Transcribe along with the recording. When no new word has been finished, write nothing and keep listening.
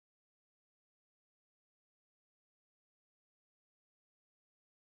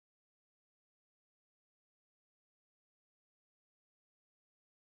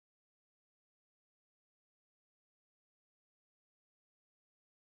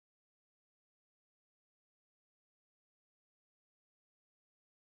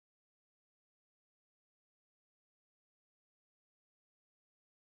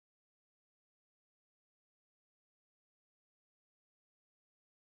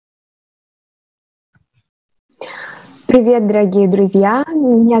Привет, дорогие друзья!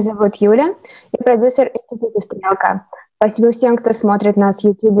 Меня зовут Юля, я продюсер Института «Стрелка». Спасибо всем, кто смотрит нас в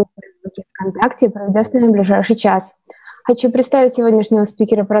YouTube и ВКонтакте и проведет с нами ближайший час. Хочу представить сегодняшнего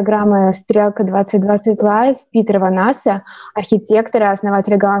спикера программы «Стрелка 2020 Live» Питера Ванаса, архитектора,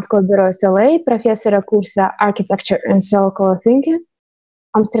 основателя голландского бюро SLA, профессора курса Architecture and Circular Thinking,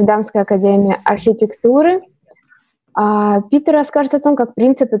 Амстердамской академии архитектуры. Питер расскажет о том, как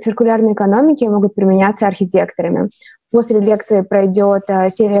принципы циркулярной экономики могут применяться архитекторами. После лекции пройдет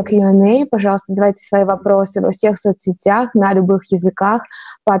серия Q&A. Пожалуйста, задавайте свои вопросы во всех соцсетях, на любых языках,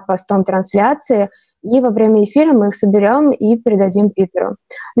 под постом трансляции. И во время эфира мы их соберем и передадим Питеру.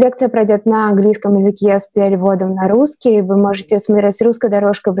 Лекция пройдет на английском языке с переводом на русский. Вы можете смотреть с русской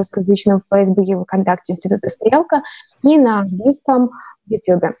дорожкой в русскоязычном Фейсбуке, ВКонтакте Института Стрелка и на английском в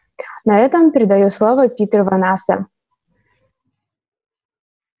YouTube. На этом передаю слово Питеру Ванаса.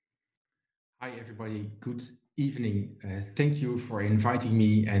 Hi, everybody. Good evening. Thank you for inviting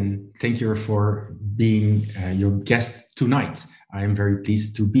me and thank you for being your guest tonight. I am very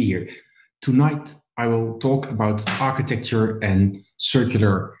pleased to be here. Tonight, I will talk about architecture and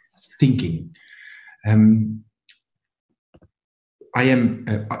circular thinking. I am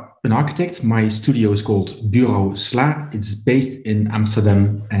an architect. My studio is called Bureau SLA. It's based in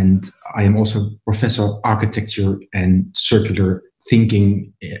Amsterdam, and I am also professor of architecture and circular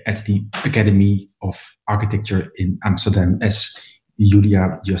thinking at the Academy of Architecture in Amsterdam, as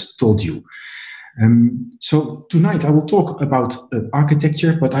Julia just told you. So tonight I will talk about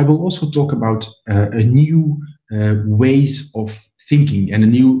architecture, but I will also talk about a new ways of thinking and a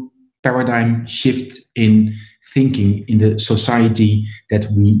new paradigm shift in thinking in the society that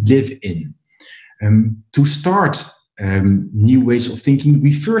we live in. To start new ways of thinking,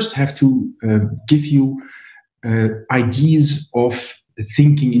 we first have to give you ideas of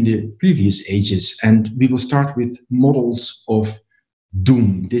thinking in the previous ages, and we will start with models of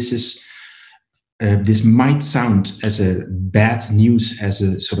doom. This might sound as a bad news, as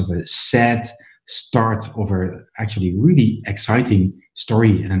a sort of a sad start of a actually really exciting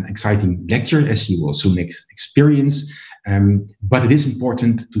story and an exciting lecture, as you will soon experience. But it is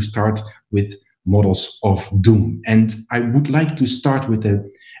important to start with models of doom. And I would like to start with a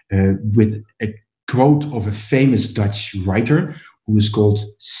quote of a famous Dutch writer who is called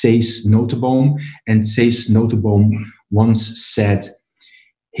Cees Notenboom. And Cees Notenboom once said,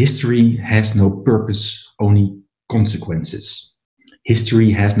 "History has no purpose, only consequences."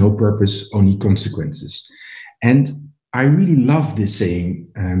 History has no purpose, only consequences. And I really love this saying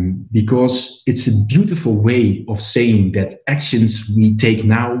because it's a beautiful way of saying that actions we take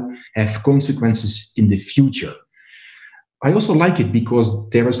now have consequences in the future. I also like it because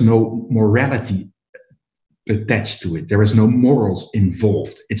there is no morality attached to it. There is no morals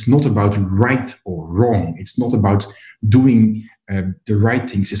involved. It's not about right or wrong. It's not about doing the right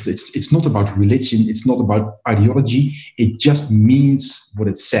things. It's not about religion. It's not about ideology. It just means what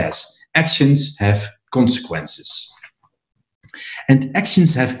it says. Actions have consequences. And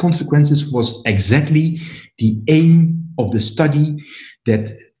actions have consequences was exactly the aim of the study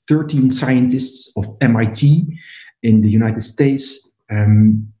that 13 scientists of MIT in the United States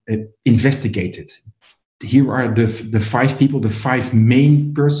investigated. Here are the five people, the five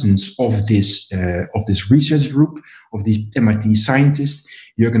main persons of this research group, of these MIT scientists: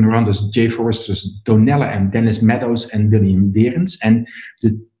 Jürgen Randers, Jay Forresters, Donella and Dennis Meadows, and William Behrens. And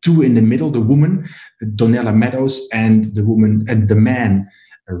the two in the middle, the woman, Donella Meadows, and the man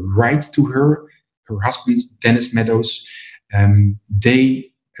right to her husband, Dennis Meadows,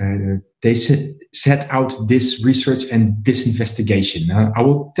 they set out this research and this investigation. I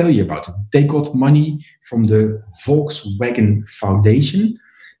will tell you about it. They got money from the Volkswagen Foundation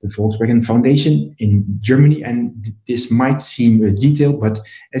in Germany, and this might seem a detail, but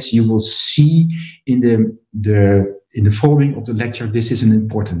as you will see in the following of the lecture, this is an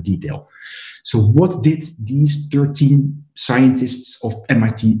important detail. So what did these 13 scientists of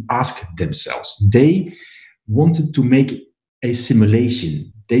MIT ask themselves? They wanted to make a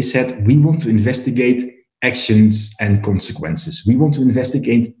simulation. They said, we want to investigate actions and consequences. We want to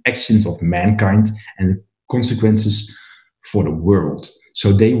investigate actions of mankind and consequences for the world.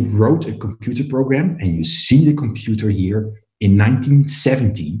 So they wrote a computer program, and you see the computer here. In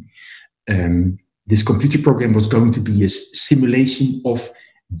 1970, this computer program was going to be a simulation of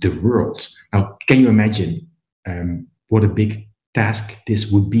the world. Now, can you imagine what a big task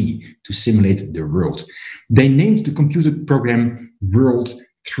this would be to simulate the world? They named the computer program World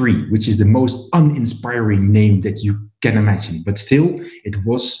 3, which is the most uninspiring name that you can imagine, but still it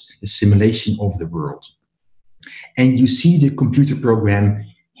was a simulation of the world. And you see the computer program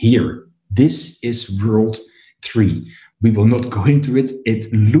here. This is World 3. We will not go into it. It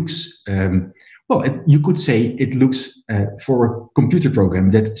looks, you could say it looks, for a computer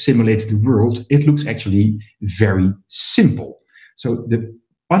program that simulates the world, it looks actually very simple. So the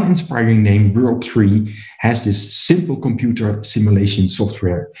uninspiring name World 3 has this simple computer simulation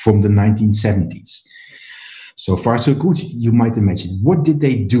software from the 1970s. So far, so good, you might imagine. What did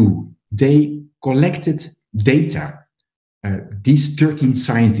they do? They collected data. These 13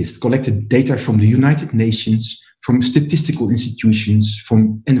 scientists collected data from the United Nations, from statistical institutions,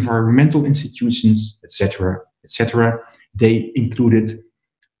 from environmental institutions, etc., etc. They included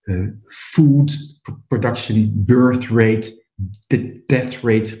food production, birth rate, the death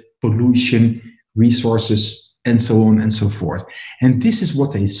rate, pollution, resources, and so on and so forth. And this is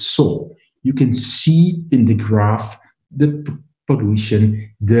what they saw. You can see in the graph the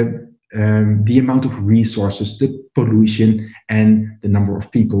pollution, the amount of resources, the pollution, and the number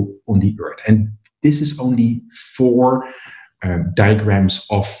of people on the earth. And this is only 4 diagrams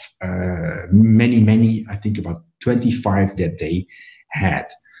of many, I think about 25 that they had.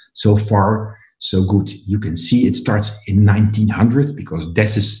 So far, so good. You can see it starts in 1900 because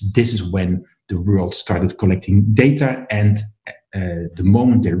this is when the world started collecting data, and the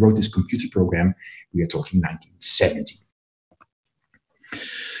moment they wrote this computer program, we are talking 1970.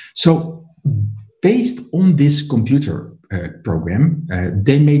 So based on this computer program,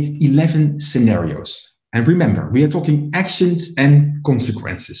 they made 11 scenarios. And remember, we are talking actions and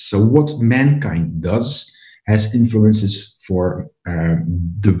consequences. So what mankind does has influences for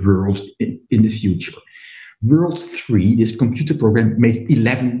the world in the future. World 3, this computer program, made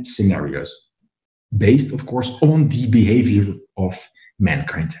 11 scenarios, based, of course, on the behavior of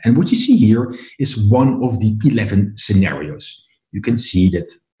mankind. And what you see here is one of the 11 scenarios. You can see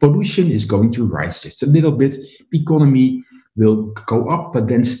that pollution is going to rise just a little bit. Economy will go up, but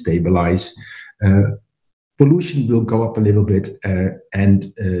then stabilize. Pollution will go up a little bit, and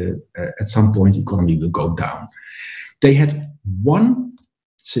at some point, economy will go down. They had one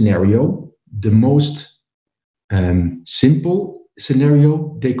scenario, the most simple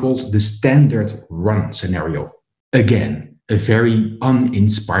scenario, they called the standard run scenario. Again, a very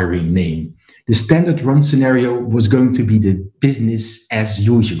uninspiring name. The standard run scenario was going to be the business as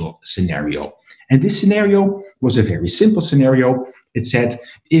usual scenario. And this scenario was a very simple scenario. It said,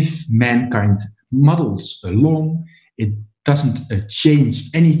 if mankind muddles along, it doesn't change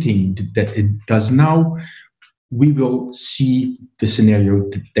anything that it does now, we will see the scenario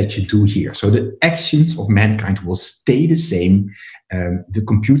that you do here. So the actions of mankind will stay the same. The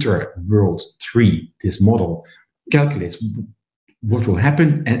computer world 3, this model, calculates what will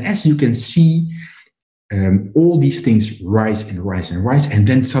happen. And as you can see, all these things rise and rise and rise, and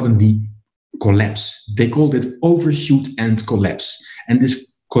then suddenly collapse. They called it overshoot and collapse. And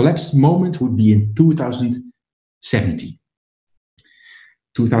this collapse moment would be in 2070.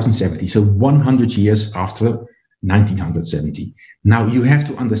 2070, so 100 years after 1970. Now you have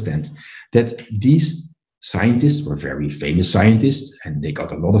to understand that these scientists were very famous scientists, and they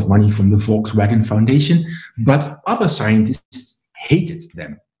got a lot of money from the Volkswagen Foundation, but other scientists hated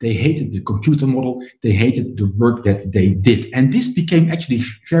them. They hated the computer model, they hated the work that they did. And this became actually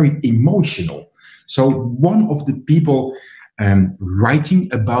very emotional. So one of the people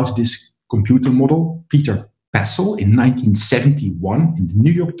writing about this computer model, Peter Passel, in 1971 in the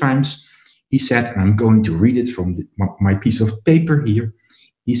New York Times, he said, and I'm going to read it from my piece of paper here,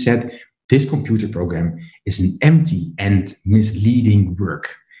 he said, this computer program is an empty and misleading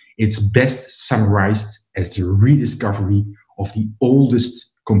work. It's best summarized as the rediscovery of the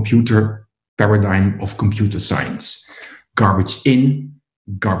oldest computer paradigm of computer science. Garbage in,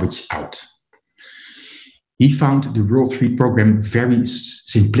 garbage out. He found the World 3 program very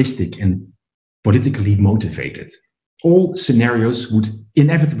simplistic and politically motivated. All scenarios would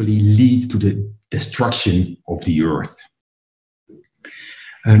inevitably lead to the destruction of the Earth.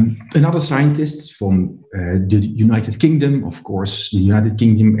 Another scientist from the United Kingdom, of course, the United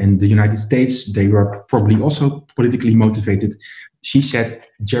Kingdom and the United States, they were probably also politically motivated. She said,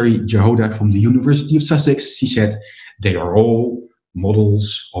 Jerry Jahoda from the University of Sussex, she said, they are all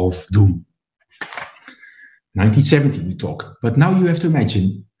models of doom. 1970 we talk, but now you have to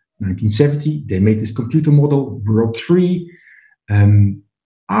imagine, 1970, they made this computer model, World 3.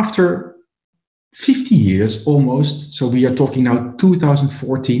 After 50 years almost, so we are talking now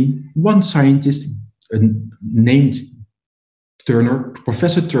 2014, one scientist named Turner,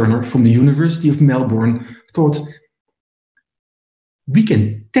 Professor Turner from the University of Melbourne, thought, we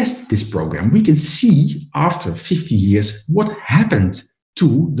can test this program. We can see after 50 years what happened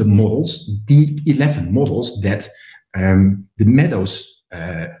to the models, the 11 models that the Meadows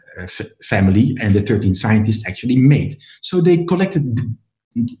family and the 13 scientists actually made. So they collected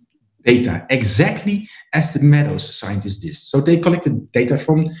data exactly as the Meadows scientists did. So they collected data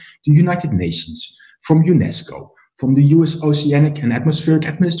from the United Nations, from UNESCO, from the US Oceanic and Atmospheric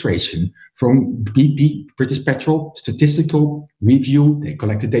Administration, from BP, British Petrol Statistical Review. They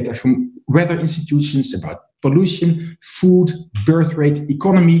collected data from weather institutions about pollution, food, birth rate,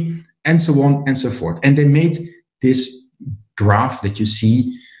 economy, and so on and so forth. And they made this graph that you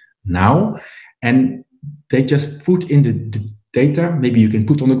see now, and they just put in the data. Maybe you can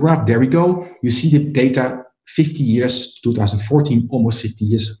put on the graph. There we go. You see the data 50 years, 2014, almost 50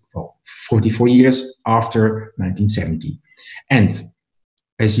 years, well, 44 years after 1970. And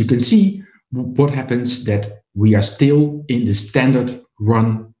as you can see, what happens that we are still in the standard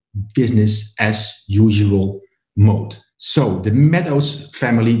run business as usual mode. So the Meadows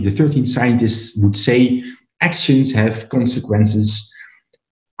family, the 13 scientists would say actions have consequences.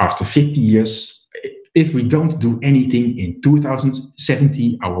 After 50 years, if we don't do anything in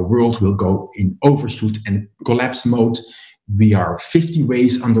 2070, our world will go in overshoot and collapse mode. We are 50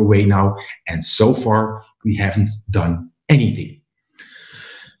 ways underway now, and so far we haven't done anything.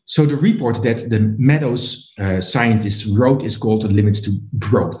 So the report that the Meadows scientists wrote is called Limits to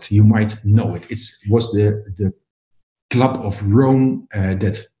Growth. You might know it. It was the Club of Rome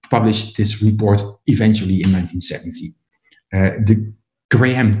that published this report eventually in 1970. The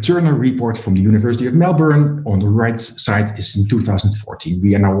Graham Turner report from the University of Melbourne on the right side is in 2014.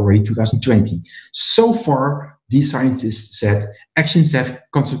 We are now already 2020. So far, these scientists said actions have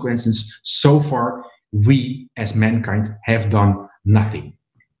consequences. So far, we as mankind have done nothing.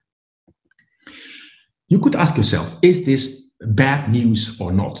 You could ask yourself, is this bad news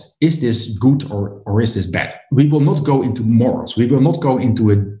or not? Is this good or is this bad? We will not go into morals. We will not go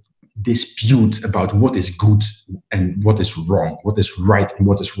into a dispute about what is good and what is wrong, what is right and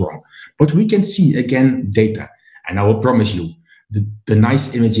what is wrong. But we can see again data, and I will promise you the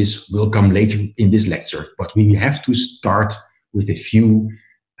nice images will come later in this lecture, but we have to start with a few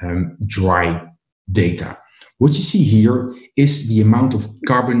dry data. What you see here is the amount of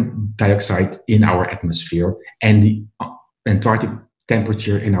carbon dioxide in our atmosphere and the Antarctic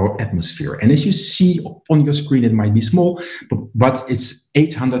temperature in our atmosphere. And as you see on your screen, it might be small, but it's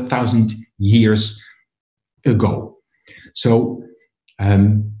 800,000 years ago. So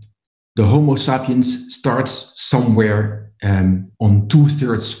the Homo sapiens starts somewhere on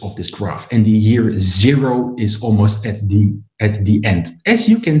 2/3 of this graph, and the year 0 is almost at the end. As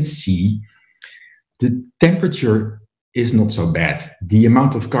you can see, the temperature is not so bad. The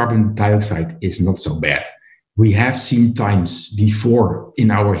amount of carbon dioxide is not so bad. We have seen times before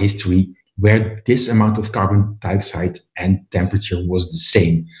in our history where this amount of carbon dioxide and temperature was the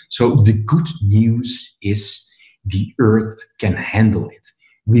same. So the good news is the Earth can handle it.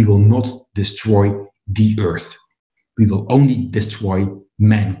 We will not destroy the Earth. We will only destroy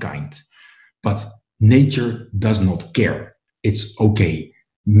mankind. But nature does not care. It's okay.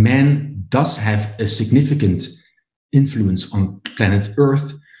 Man does have a significant influence on planet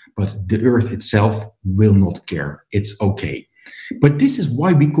Earth, but the Earth itself will not care. It's okay. But this is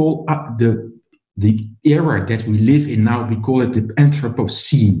why we call the era that we live in now, we call it the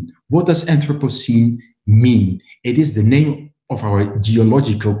Anthropocene. What does Anthropocene mean? It is the name of our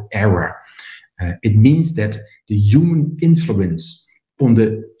geological era. It means that the human influence on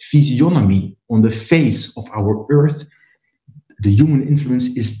the physiognomy, on the face of our Earth, the human influence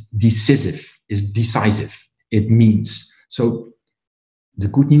is decisive. It means. So the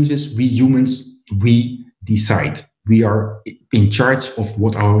good news is we humans, we decide. We are in charge of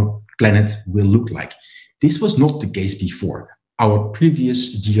what our planet will look like. This was not the case before. Our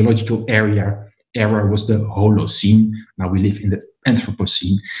previous geological era was the Holocene. Now we live in the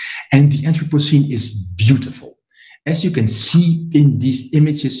Anthropocene. And the Anthropocene is beautiful. As you can see in these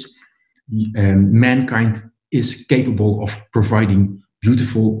images, mankind is capable of providing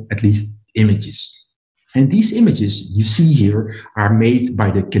beautiful, at least, images. And these images you see here are made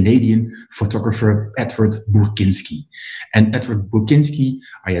by the Canadian photographer Edward Burkinski. And Edward Burkinski,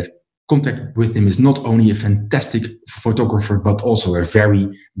 I had contact with him, is not only a fantastic photographer, but also a very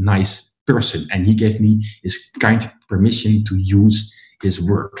nice person. And he gave me his kind permission to use his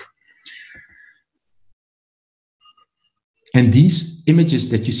work. And these images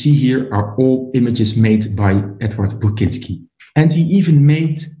that you see here are all images made by Edward Burkinski. And he even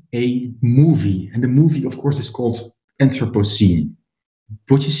made a movie. And the movie, of course, is called Anthropocene.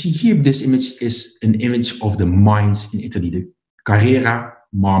 What you see here, this image is an image of the mines in Italy, the Carrera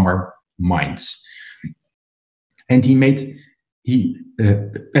marmor mines. And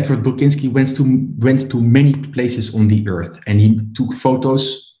Edward Burkinski went to many places on the earth, and he took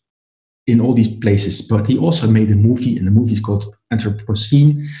photos in all these places, but he also made a movie, and the movie is called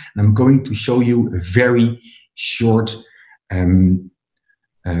Anthropocene, and I'm going to show you a very short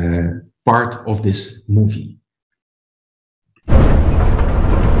part of this movie.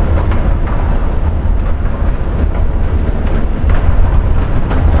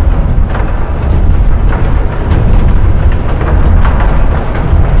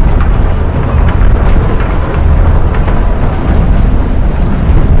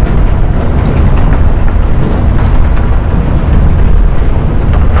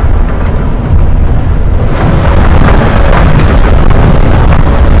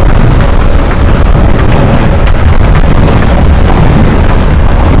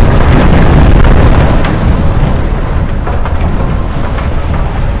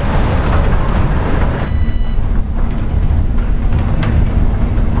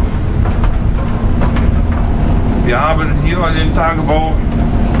 Wir haben hier in dem Tagebau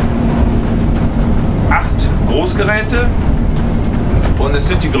 8 Großgeräte und es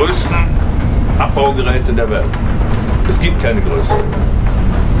sind die größten Abbaugeräte der Welt. Es gibt keine größeren.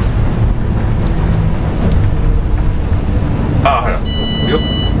 Ah ja. Jo.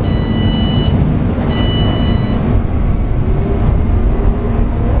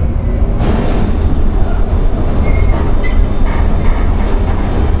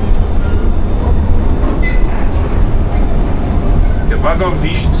 Der Bagger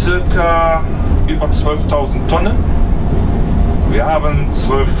wiegt circa über 12.000 Tonnen. Wir haben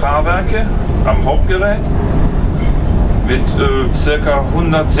 12 Fahrwerke am Hauptgerät mit circa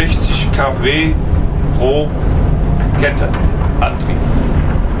 160 kW pro Kette Antrieb.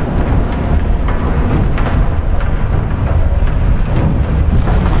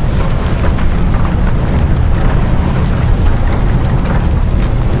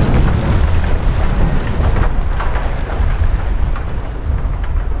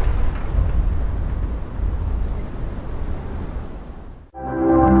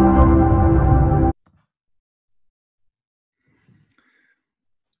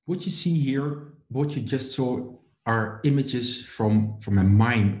 What you see here, what you just saw, are images from a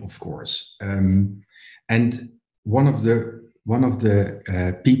mine, of course. And one of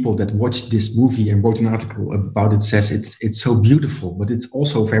the people that watched this movie and wrote an article about it says it's so beautiful, but it's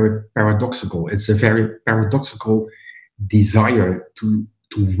also very paradoxical. It's a very paradoxical desire to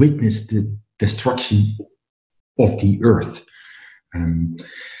witness the destruction of the earth. And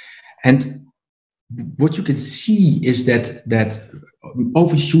what you can see is that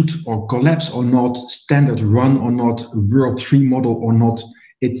overshoot or collapse or not, standard run or not, World 3 model or not,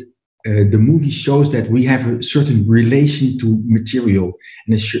 the movie shows that we have a certain relation to material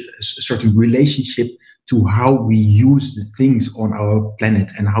and a certain relationship to how we use the things on our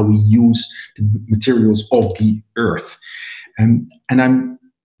planet and how we use the materials of the earth. And I'm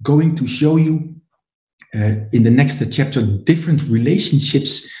going to show you in the next chapter different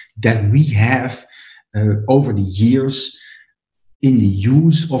relationships that we have over the years in the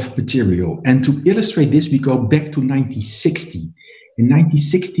use of material. And to illustrate this, we go back to 1960. In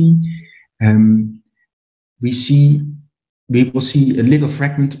 1960, we will see a little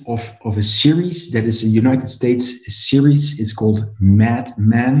fragment of a series that is a United States series. It's called Mad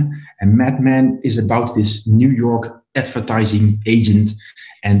Men, and Mad Men is about this New York advertising agent,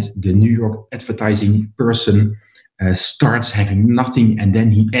 and the New York advertising person starts having nothing, and then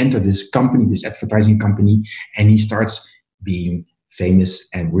he enters this company, this advertising company, and he starts being famous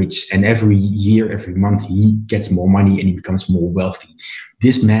and rich, and every year, every month, he gets more money and he becomes more wealthy.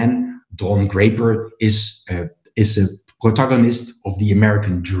 This man, Don Draper, is a protagonist of the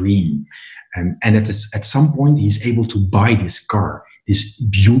American dream, and at some point he's able to buy this car, this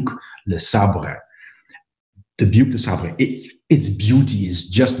Buick LeSabre. The Buick LeSabre, its beauty is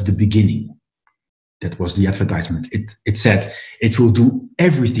just the beginning. That was the advertisement. It said it will do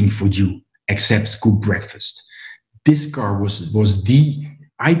everything for you except cook breakfast. This car was the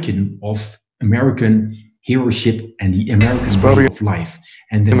icon of American heroship and the American way of life.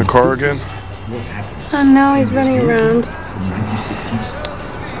 And then in the car again? What happens? Oh no, he's running around. From the 1960s,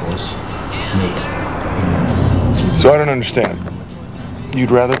 of course, made. So I don't understand. You'd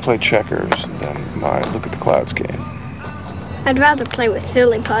rather play checkers than my look at the clouds game. I'd rather play with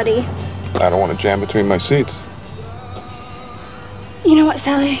Philly Putty. I don't want to jam between my seats. You know what,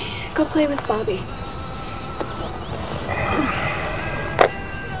 Sally? Go play with Bobby.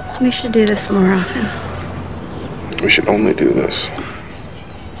 We should do this more often. We should only do this.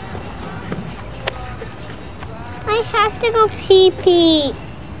 I have to go pee-pee.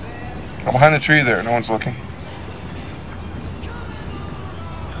 I'm behind the tree there. No one's looking.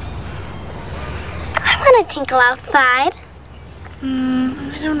 I want to tinkle outside.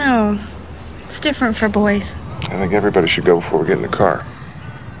 I don't know. different for boys. I think everybody should go before we get in the car.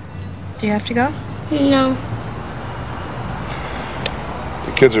 Do you have to go? No.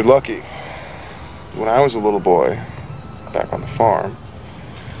 The kids are lucky. When I was a little boy, back on the farm,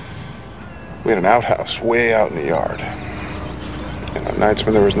 we had an outhouse way out in the yard. And on nights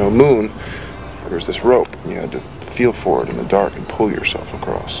when there was no moon, there was this rope, and you had to feel for it in the dark and pull yourself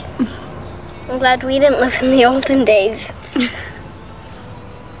across. I'm glad we didn't live in the olden days.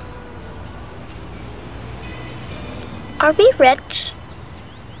 Are we rich?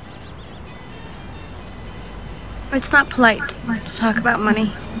 It's not polite to talk about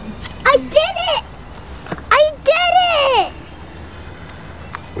money. I did it! I did it!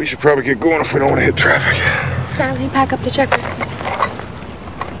 We should probably get going if we don't want to hit traffic. Sally, pack up the checkers.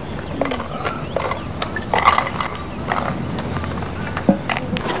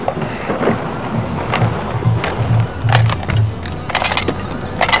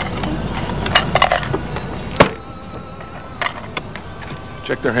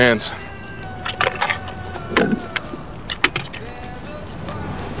 Check their hands.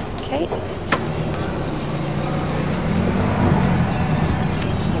 Okay.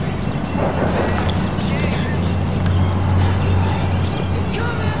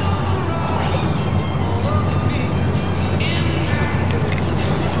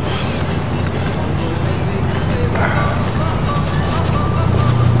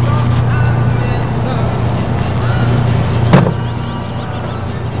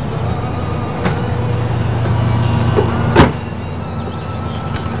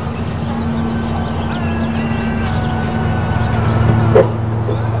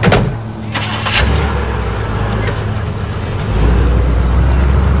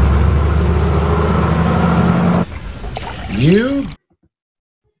 You?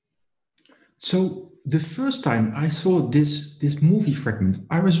 So the first time I saw this movie fragment,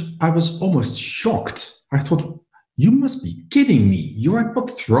 I was almost shocked. I thought, you must be kidding me. You are not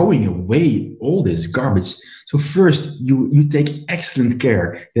throwing away all this garbage. So first, you take excellent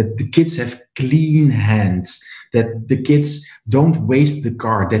care that the kids have clean hands, that the kids don't waste the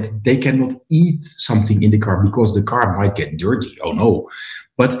car, that they cannot eat something in the car because the car might get dirty. Oh no.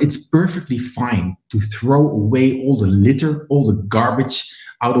 But it's perfectly fine to throw away all the litter, all the garbage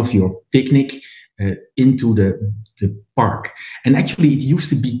out of your picnic into the park. And actually, it used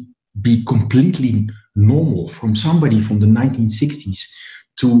to be completely normal from somebody from the 1960s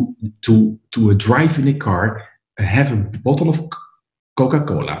to drive in a car, have a bottle of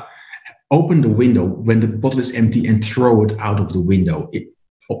Coca-Cola, open the window when the bottle is empty and throw it out of the window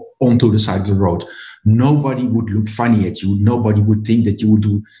onto the side of the road. Nobody would look funny at you. Nobody would think that you would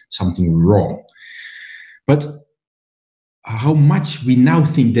do something wrong. But how much we now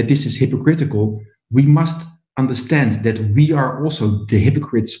think that this is hypocritical, we must understand that we are also the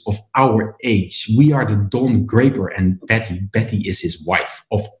hypocrites of our age. We are the Don Draper and Betty. Betty is his wife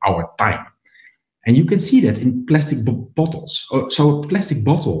of our time. And you can see that in plastic bottles. So a plastic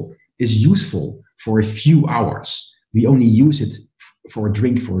bottle is useful for a few hours. We only use it for a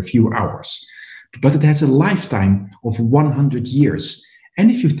drink for a few hours. But it has a lifetime of 100 years.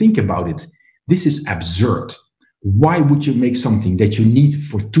 And if you think about it, this is absurd. Why would you make something that you need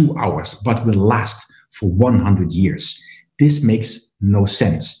for 2 hours but will last for 100 years? This makes no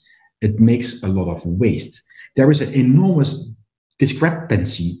sense. It makes a lot of waste. There is an enormous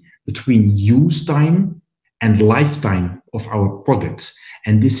discrepancy between use time and lifetime of our products.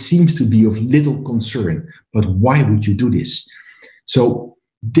 And this seems to be of little concern. But why would you do this? So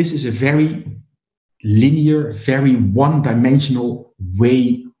this is a very linear, very one-dimensional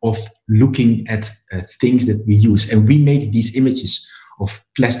way of looking at things that we use. And we made these images of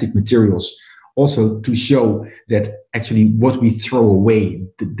plastic materials also to show that actually what we throw away,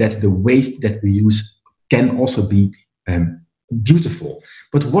 that the waste that we use can also be beautiful.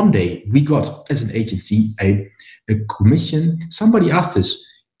 But one day we got, as an agency, a commission. Somebody asked us,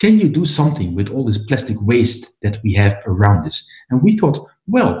 can you do something with all this plastic waste that we have around us? And we thought,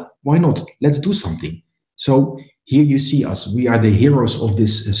 well, why not? Let's do something. So here you see us. We are the heroes of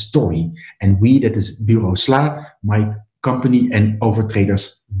this story. And we, that is Bureau Sla, my company, and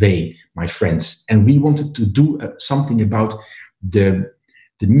Overtraders W, my friends. And we wanted to do something about the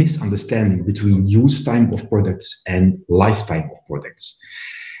misunderstanding between use time of products and lifetime of products.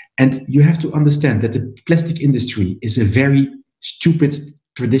 And you have to understand that the plastic industry is a very stupid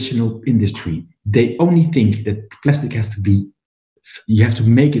traditional industry. They only think that plastic has to be, you have to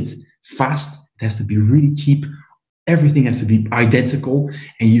make it fast, it has to be really cheap, everything has to be identical,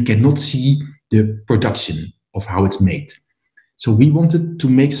 and you cannot see the production of how it's made. So we wanted to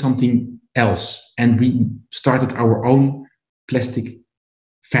make something else, and we started our own plastic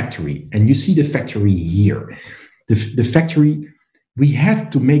factory. And you see the factory here. The factory, we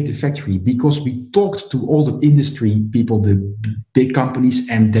had to make the factory because we talked to all the industry people, the big companies,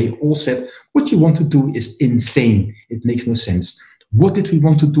 and they all said, what you want to do is insane. It makes no sense. What did we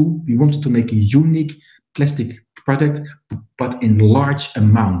want to do? We wanted to make a unique plastic product, but in large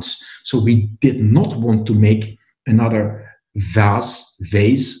amounts. So we did not want to make another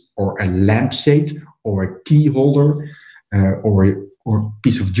vase, or a lampshade, or a key holder, or a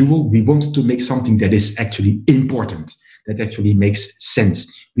piece of jewel. We wanted to make something that is actually important, that actually makes sense.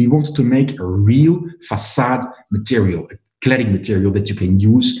 We wanted to make a real facade material, a cladding material that you can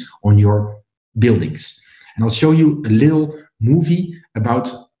use on your buildings. And I'll show you a little movie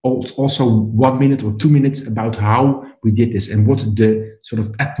about also 1 minute or 2 minutes about how we did this and what the sort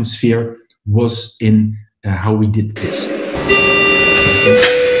of atmosphere was in how we did this.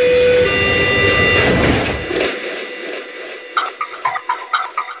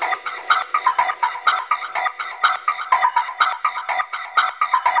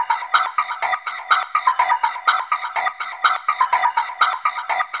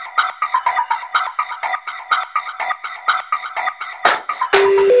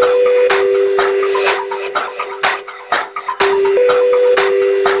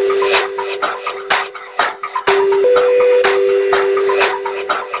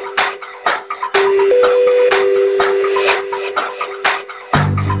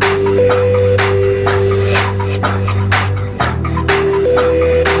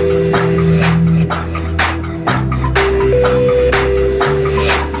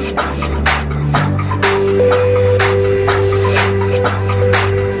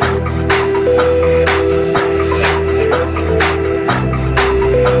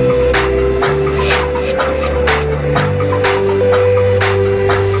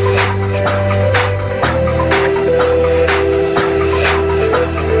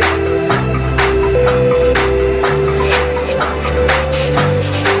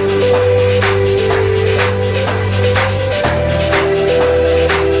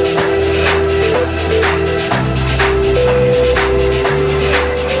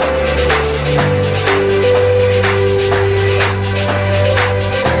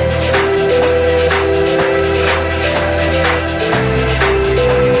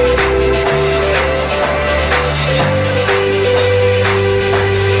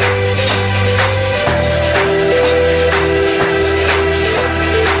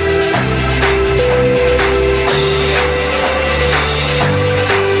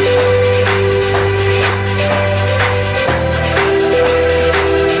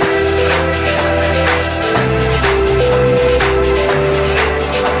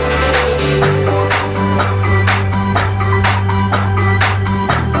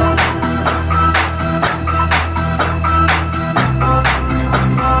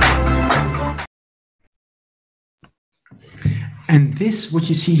 And this, what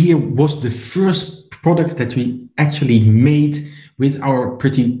you see here, was the first product that we actually made with our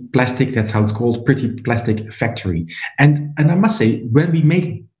Pretty Plastic. That's how it's called, Pretty Plastic Factory. And I must say, when we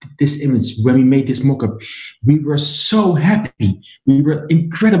made this image, when we made this mock-up, we were so happy. We were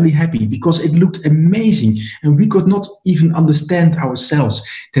incredibly happy because it looked amazing. And we could not even understand ourselves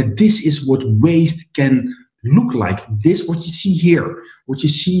that this is what waste can look like. This, what you see here, what you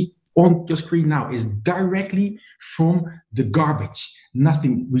see on your screen now, is directly from the garbage.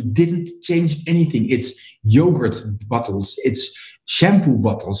 Nothing, we didn't change anything. It's yogurt bottles, it's shampoo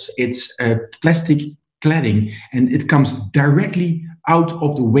bottles, it's plastic cladding, and it comes directly out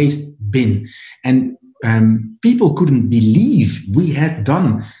of the waste bin. And people couldn't believe we had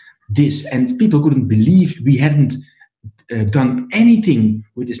done this, and people couldn't believe we hadn't done anything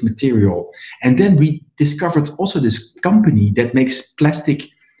with this material. And then we discovered also this company that makes plastic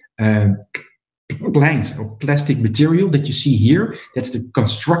planks or plastic material that you see here. That's the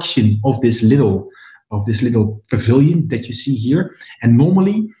construction of this little pavilion that you see here. And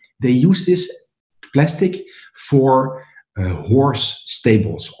normally they use this plastic for horse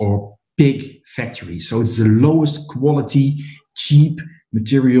stables or pig factories. So it's the lowest quality, cheap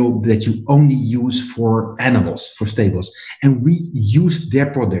material that you only use for animals, for stables. And we used their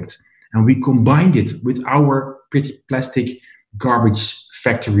product and we combined it with our Pretty Plastic garbage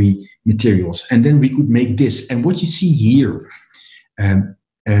factory materials. And then we could make this. And what you see here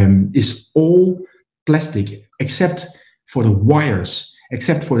is all plastic, except for the wires,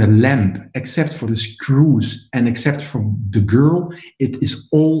 except for the lamp, except for the screws, and except from the girl. It is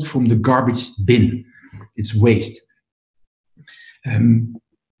all from the garbage bin. It's waste.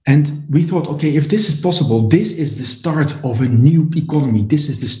 And we thought, okay, if this is possible, this is the start of a new economy. This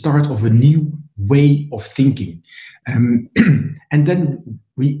is the start of a new way of thinking. And then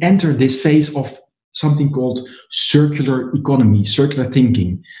we enter this phase of something called circular economy, circular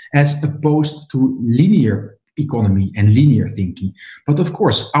thinking, as opposed to linear economy and linear thinking. But of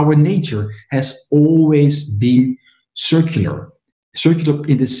course, our nature has always been circular. Circular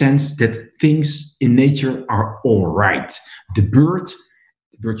in the sense that things in nature are all right. The bird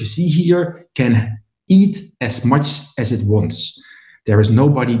you see here can eat as much as it wants. There is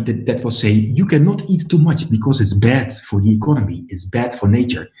nobody that will say, you cannot eat too much because it's bad for the economy, it's bad for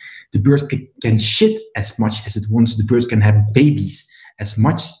nature. The bird can shit as much as it wants. The bird can have babies as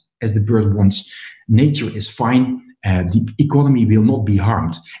much as the bird wants. Nature is fine. The economy will not be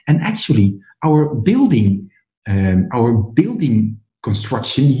harmed. And actually, our building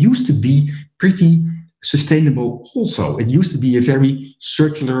construction used to be pretty sustainable also. It used to be a very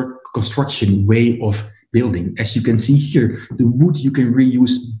circular construction way of building. As you can see here, the wood you can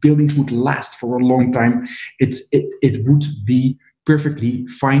reuse, buildings would last for a long time. It would be perfectly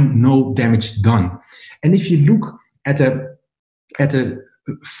fine, no damage done. And if you look at a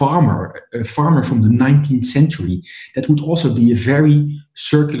farmer from the 19th century, that would also be a very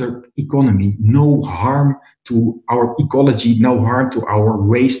circular economy. No harm to our ecology, no harm to our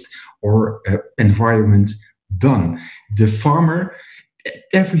waste or environment done. The farmer,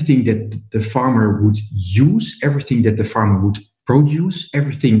 everything that the farmer would use, everything that the farmer would produce,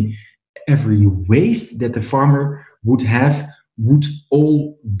 every waste that the farmer would have would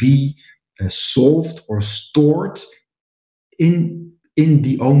all be solved or stored in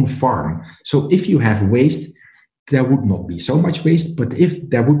the own farm. So if you have waste, there would not be so much waste, but if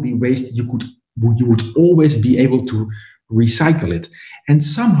there would be waste, you would always be able to recycle it. And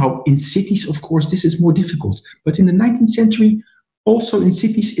somehow in cities, of course, this is more difficult. But in the 19th century, also in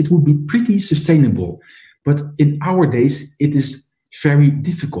cities, it would be pretty sustainable. But in our days, it is very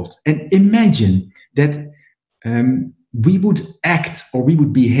difficult. And imagine that we would act or we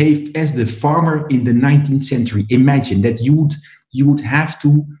would behave as the farmer in the 19th century. Imagine that you would have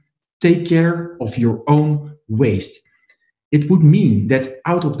to take care of your own waste. It would mean that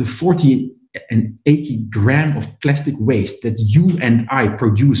out of the 40 and 80 gram of plastic waste that you and I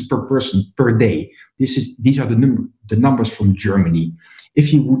produce per person per day, these are the numbers from Germany.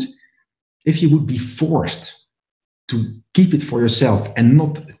 If you would be forced to keep it for yourself and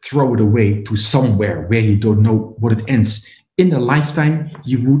not throw it away to somewhere where you don't know what it ends, in a lifetime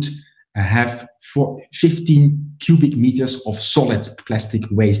you would have 15 cubic meters of solid plastic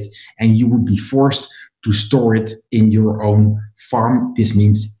waste, and you would be forced to store it in your own farm. This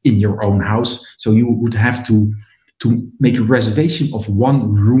means in your own house. So you would have to make a reservation of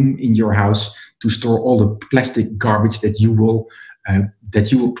one room in your house to store all the plastic garbage that you will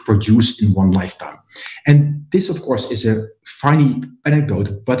produce in one lifetime. And this, of course, is a funny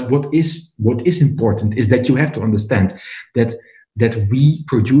anecdote. But what is important is that you have to understand that we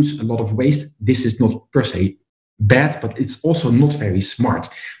produce a lot of waste. This is not per se bad, but it's also not very smart.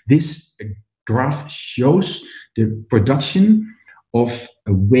 This graph shows the production of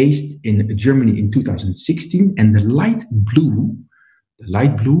waste in Germany in 2016, and the light blue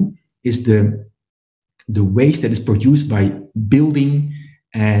is the waste that is produced by building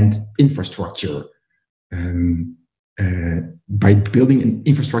and infrastructure, by building and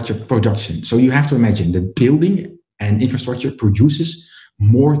infrastructure production. So you have to imagine that building and infrastructure produces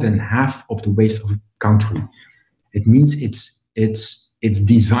more than half of the waste of a country. It means it's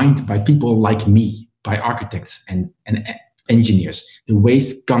designed by people like me, by architects and engineers. The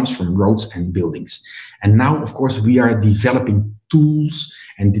waste comes from roads and buildings. And now, of course, we are developing tools,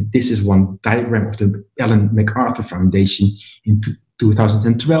 and this is one diagram of the Ellen MacArthur Foundation in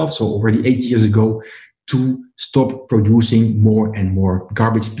 2012, so already 8 years ago, to stop producing more and more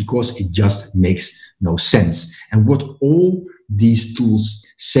garbage because it just makes no sense. And what all these tools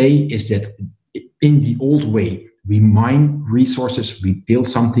say is that in the old way, we mine resources, we build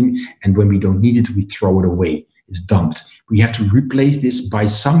something, and when we don't need it, we throw it away. It's dumped. We have to replace this by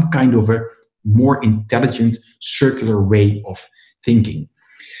some kind of a more intelligent, circular way of thinking.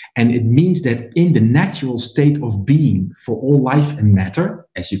 And it means that in the natural state of being for all life and matter,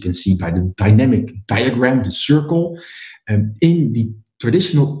 as you can see by the dynamic diagram, the circle, in the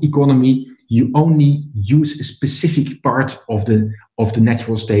traditional economy, you only use a specific part of the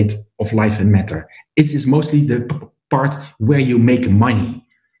natural state of life and matter. It is mostly the part where you make money.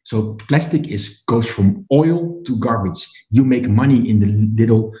 So plastic goes from oil to garbage. You make money in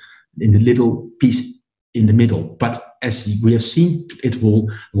the little piece in the middle. But as we have seen, it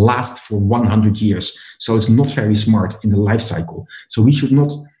will last for 100 years. So it's not very smart in the life cycle. So we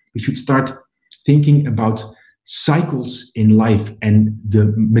should start thinking about cycles in life, and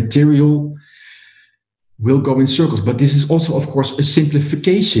the material will go in circles. But this is also, of course, a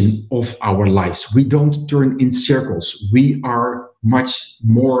simplification of our lives. We don't turn in circles. We are much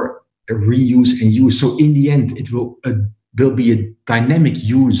more reuse and use. So in the end, it will be a dynamic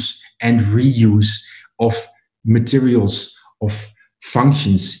use and reuse of materials, of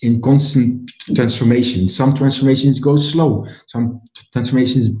functions in constant transformation. Some transformations go slow, some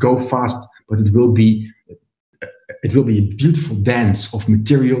transformations go fast, but it will be a beautiful dance of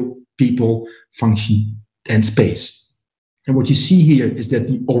material, people, function, and space. And what you see here is that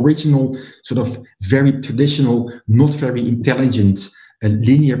the original sort of very traditional, not very intelligent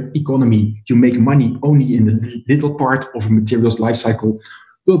linear economy, you make money only in the little part of a material's life cycle,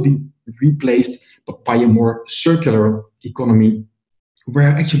 will be replaced by a more circular economy where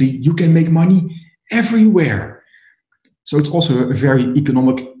actually you can make money everywhere. So it's also a very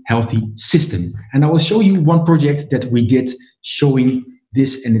economic, healthy system. And I will show you one project that we did showing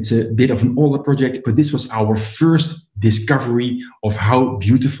this, and it's a bit of an older project, but this was our first discovery of how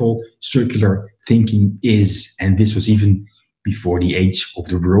beautiful circular thinking is. And this was even before the age of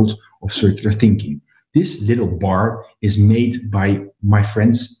the world of circular thinking. This little bar is made by my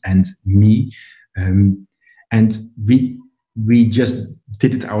friends and me, and we just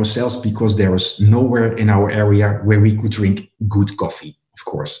did it ourselves because there was nowhere in our area where we could drink good coffee. Of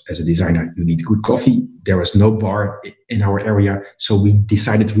course, as a designer, you need good coffee. There was no bar in our area, so we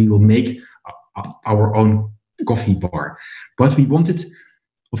decided we will make our own coffee bar. But we wanted,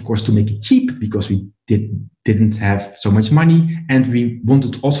 of course, to make it cheap because we didn't have so much money, and we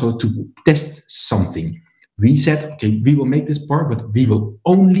wanted also to test something. We said, okay, we will make this bar, but we will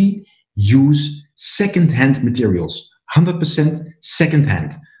only use second-hand materials, 100%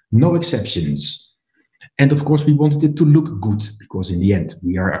 second-hand, no exceptions. And of course, we wanted it to look good because in the end,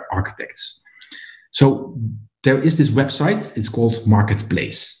 we are architects. So there is this website, it's called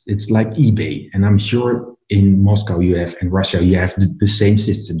Marketplace. It's like eBay. And I'm sure in Moscow you have, and Russia, you have the same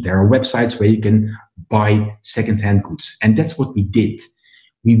system. There are websites where you can buy second-hand goods. And that's what we did.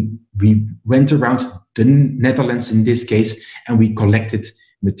 We went around the Netherlands in this case, and we collected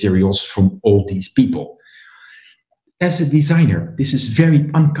materials from all these people. As a designer, this is very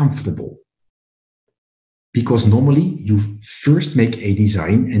uncomfortable. Because normally you first make a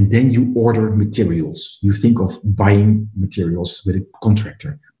design and then you order materials. You think of buying materials with a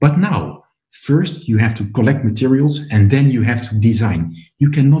contractor. But now, first you have to collect materials and then you have to design. You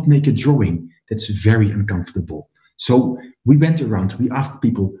cannot make a drawing. That's very uncomfortable. So we went around, we asked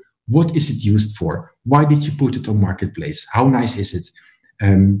people, what is it used for? Why did you put it on Marketplace? How nice is it?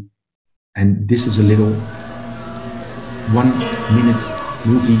 And this is a little 1-minute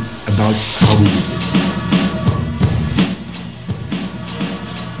movie about how we did this.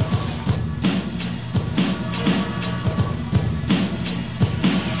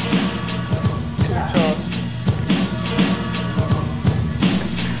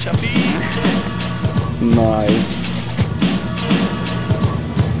 Nice.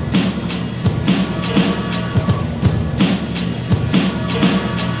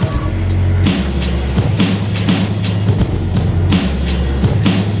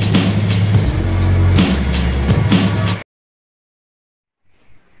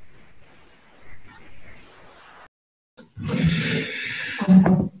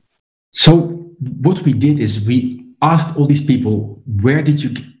 So what we did is we asked all these people, where did you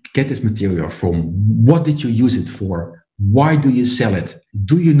get this material from? What did you use it for? Why do you sell it?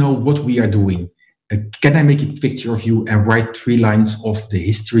 Do you know what we are doing? Can I make a picture of you and write 3 lines of the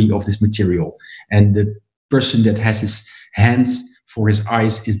history of this material? And the person that has his hands for his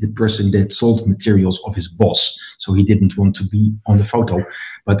eyes is the person that sold materials of his boss. So he didn't want to be on the photo,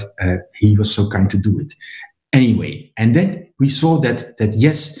 but he was so kind to do it. Anyway, and then we saw that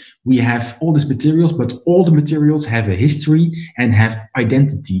yes, we have all these materials, but all the materials have a history and have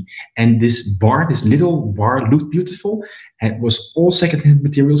identity. And this bar, this little bar, looked beautiful. It was all second-hand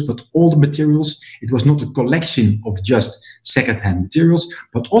materials, but all the materials, it was not a collection of just second-hand materials,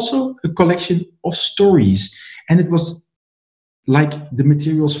 but also a collection of stories. And it was like the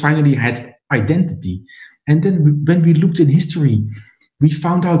materials finally had identity. And then when we looked in history, we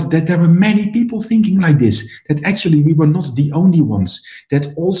found out that there were many people thinking like this, that actually we were not the only ones, that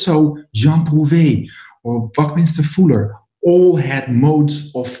also Jean Prouvé or Buckminster Fuller all had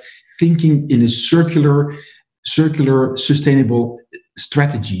modes of thinking in a circular, sustainable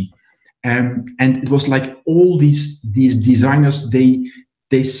strategy. And it was like all these designers,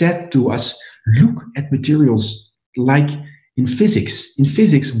 they said to us, look at materials like in physics. In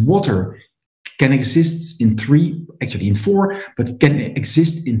physics, water can exist in 3, actually in 4, but can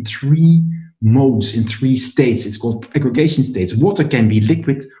exist in 3 modes, in 3 states. It's called aggregation states. Water can be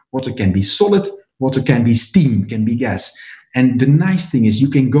liquid, water can be solid, Water can be steam, can be gas. And the nice thing is you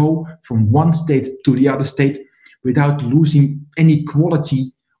can go from one state to the other state without losing any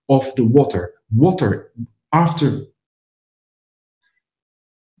quality of the water. Water after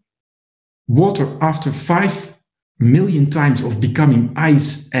 5 million times of becoming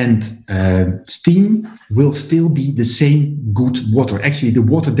ice and steam will still be the same good water. Actually, the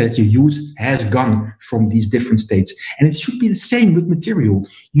water that you use has gone from these different states. And it should be the same with material.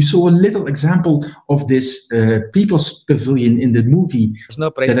 You saw a little example of this People's Pavilion in the movie.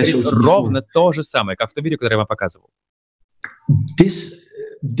 Должно происходить ровно то же самое, как в том видео, которое я вам показывал.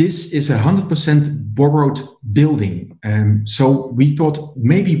 This is a 100% borrowed building. So we thought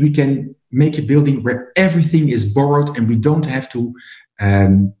maybe we can make a building where everything is borrowed and we don't have to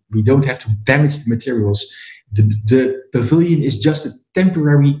damage the materials. The pavilion is just a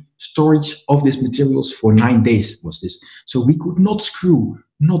temporary storage of these materials for 9 days was this. So we could not screw,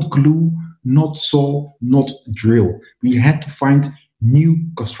 not glue, not saw, not drill. We had to find new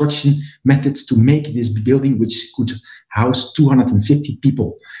construction methods to make this building, which could house 250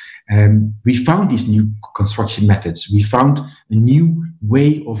 people. We found these new construction methods. We found a new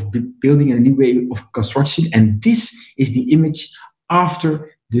way of building and a new way of construction. And this is the image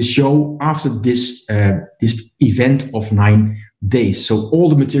after the show, after this event of 9 days. So all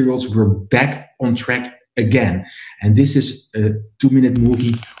the materials were back on track again. And this is a 2-minute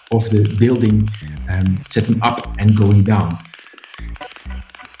movie of the building setting up and going down.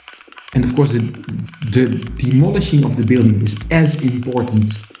 And of course, the demolishing of the building is as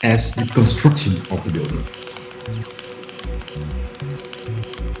important as the construction of the building.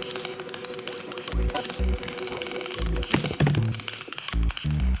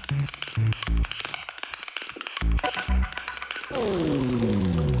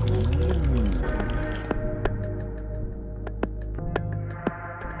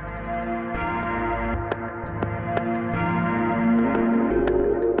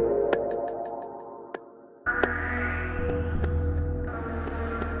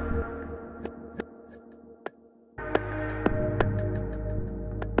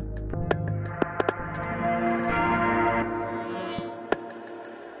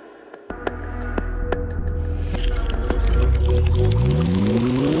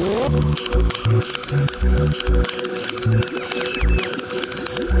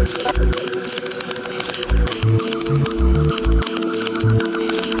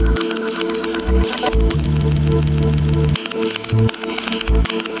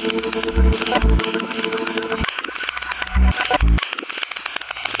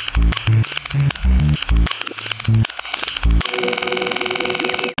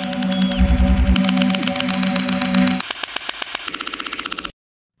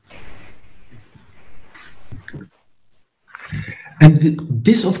 And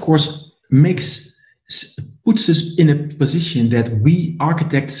this, of course, puts us in a position that we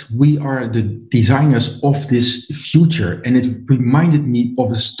architects, we are the designers of this future. And it reminded me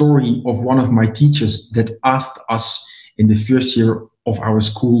of a story of one of my teachers that asked us in the first year of our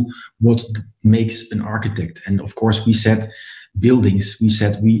school what makes an architect. And of course, we said buildings. We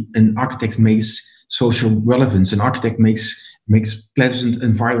said an architect makes social relevance. An architect makes pleasant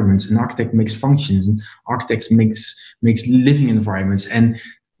environments. An architect makes functions. An architect makes living environments. And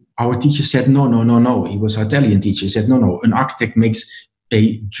our teacher said, no. He was an Italian teacher. He said, no. An architect makes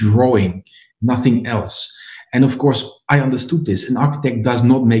a drawing, nothing else. And of course, I understood this. An architect does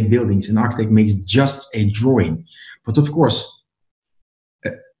not make buildings. An architect makes just a drawing. But of course,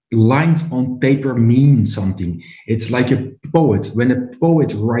 lines on paper mean something. It's like a poet. When a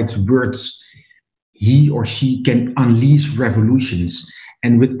poet writes words, he or she can unleash revolutions.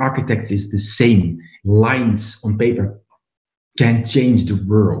 And with architects, it's the same. Lines on paper can change the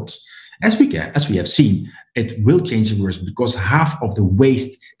world. As we have seen, it will change the world because half of the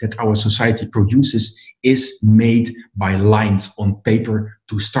waste that our society produces is made by lines on paper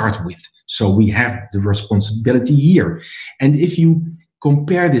to start with. So we have the responsibility here. And if you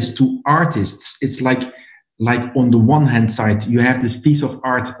compare this to artists, it's like on the one hand side, you have this piece of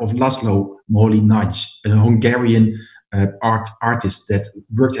art of László Moholy-Nagy, a Hungarian artist that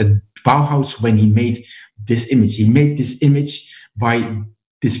worked at Bauhaus when he made this image. He made this image by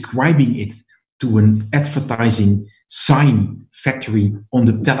describing it to an advertising sign factory on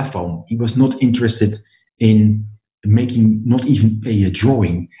the telephone. He was not interested in making, not even a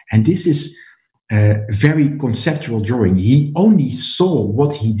drawing. And this is a very conceptual drawing. He only saw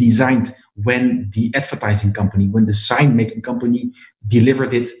what he designed when the advertising company, when the sign making company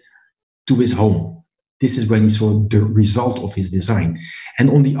delivered it to his home. This is when he saw the result of his design. And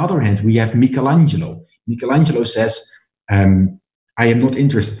on the other hand, we have Michelangelo. Michelangelo says, I am not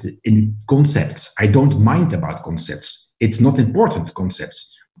interested in concepts. I don't mind about concepts. It's not important,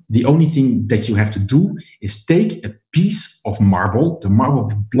 concepts. The only thing that you have to do is take a piece of marble, the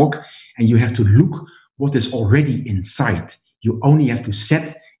marble block, and you have to look what is already inside. You only have to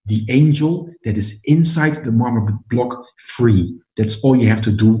set the angel that is inside the marble block free. That's all you have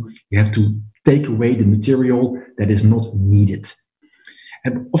to do. You have to take away the material that is not needed.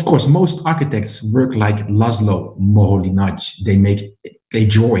 And of course, most architects work like László Moholy-Nagy. They make a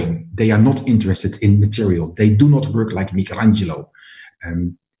drawing. They are not interested in material. They do not work like Michelangelo.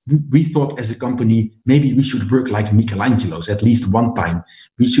 We thought as a company, maybe we should work like Michelangelo's at least one time.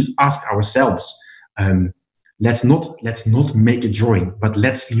 We should ask ourselves, let's not make a drawing, but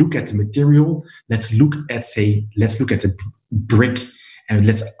let's look at the material. Let's look at a brick, and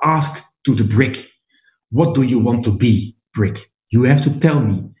let's ask to the brick, what do you want to be, brick? You have to tell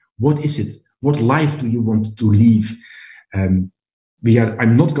me, what is it? What life do you want to live? I'm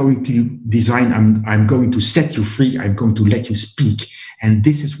not going to design, I'm going to set you free, I'm going to let you speak. And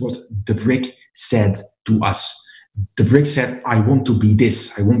this is what the brick said to us. The brick said, I want to be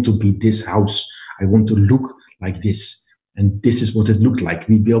this, I want to be this house, I want to look like this. And this is what it looked like.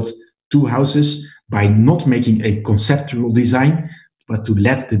 We built 2 houses by not making a conceptual design, but to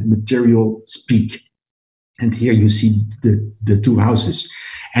let the material speak. And here you see the 2 houses.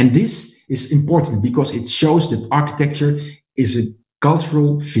 And this is important because it shows that architecture is a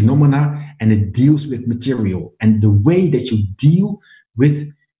cultural phenomena and it deals with material. And the way that you deal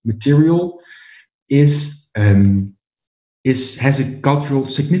with material has a cultural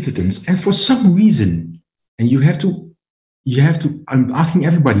significance. And for some reason, and you have to, I'm asking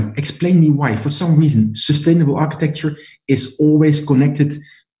everybody, explain me why. For some reason, sustainable architecture is always connected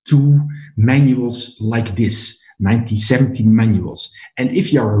to manuals like this, 1917 manuals. And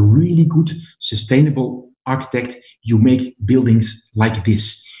if you are a really good sustainable architect, you make buildings like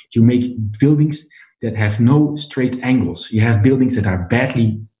this. You make buildings that have no straight angles. You have buildings that are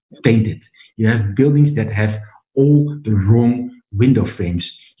badly painted. You have buildings that have all the wrong window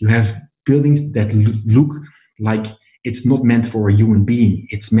frames. You have buildings that look like it's not meant for a human being.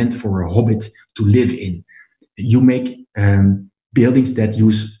 It's meant for a hobbit to live in. You make buildings that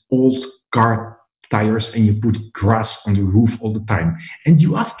use old car tires and you put grass on the roof all the time. And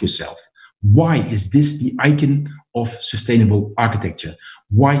you ask yourself, why is this the icon of sustainable architecture?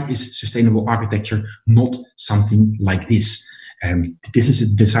 Why is sustainable architecture not something like this? This is a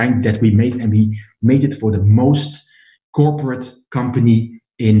design that we made, and we made it for the most corporate company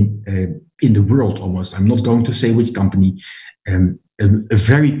in the world almost. I'm not going to say which company, a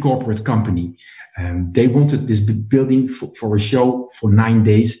very corporate company. They wanted this building for a show for 9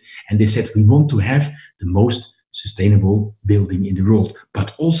 days, and they said, we want to have the most sustainable building in the world,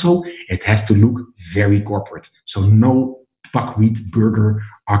 but also it has to look very corporate. So no buckwheat burger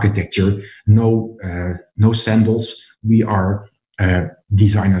architecture, no sandals. We are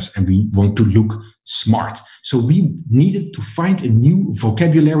designers and we want to look smart. So we needed to find a new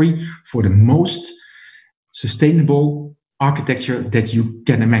vocabulary for the most sustainable architecture that you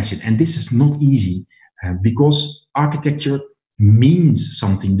can imagine. And this is not easy because architecture means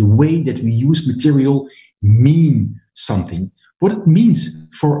something. The way that we use material mean something. What it means,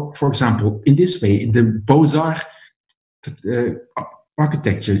 for example, in this way, in the Beaux-Arts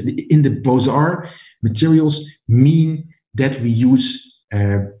architecture, in the Beaux-Arts, materials mean that we use,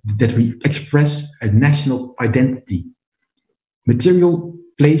 that we express a national identity. Material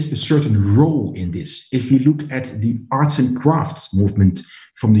plays a certain role in this. If you look at the arts and crafts movement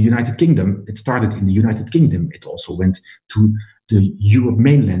from the United Kingdom, it started in the United Kingdom. It also went to the Europe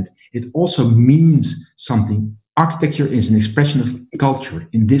mainland. It also means something. Architecture is an expression of culture.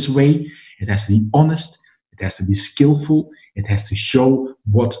 In this way, it has to be honest, it has to be skillful, it has to show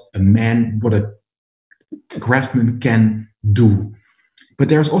what a craftsman can do. But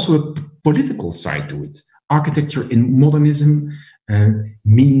there's also a political side to it. Architecture in modernism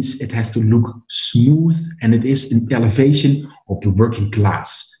means it has to look smooth, and it is an elevation of the working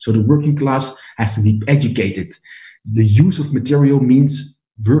class. So the working class has to be educated. The use of material means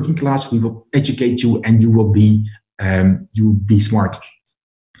working class, we will educate you and you will be smart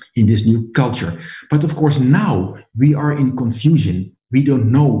in this new culture. But of course, now we are in confusion. We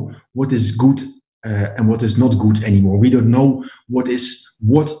don't know what is good and what is not good anymore. We don't know what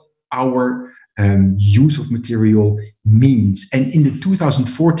our use of material means. And in the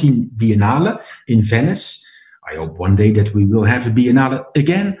 2014 Biennale in Venice, I hope one day that we will have a Biennale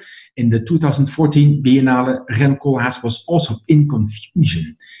again. In the 2014 Biennale, Rem Koolhaas was also in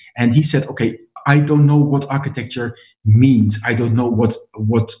confusion. And he said, okay, I don't know what architecture means. I don't know what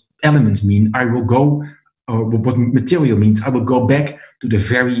elements mean. I will go or what material means, I will go back to the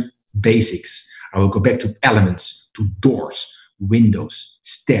very basics. I will go back to elements, to doors, windows,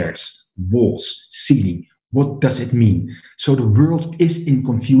 stairs, walls, ceiling. What does it mean? So the world is in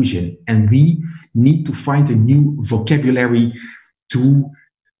confusion, and we need to find a new vocabulary to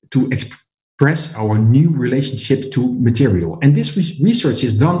express our new relationship to material. And this research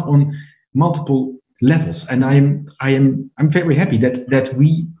is done on multiple levels. And I'm very happy that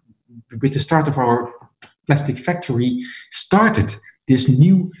we, with the start of our plastic factory, started this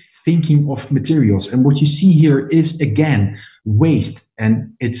new thinking of materials. And what you see here is, again, waste,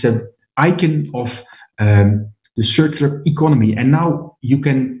 and it's an icon of the circular economy. And now you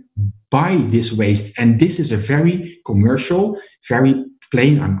can buy this waste, and this is a very commercial, very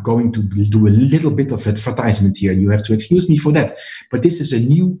plain. I'm going to do a little bit of advertisement here. You have to excuse me for that. But this is a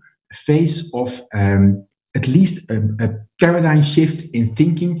new phase of at least a paradigm shift in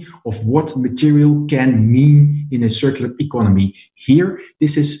thinking of what material can mean in a circular economy. Here,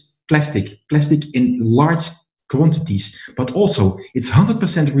 this is plastic in large quantities, but also it's 100%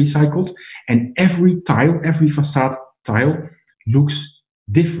 recycled, and every tile, every facade tile looks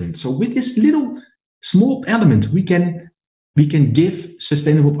different. So with this little small element, we can give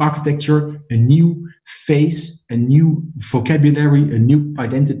sustainable architecture a new face, a new vocabulary, a new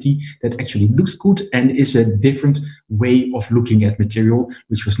identity that actually looks good and is a different way of looking at material,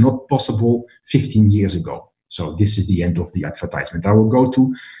 which was not possible 15 years ago. So this is the end of the advertisement. I will go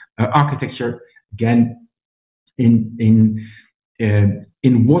to architecture again, in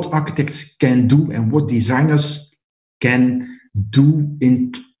what architects can do and what designers can do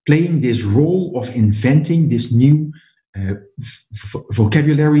in playing this role of inventing this new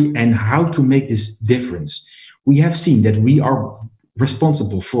vocabulary and how to make this difference. We have seen that we are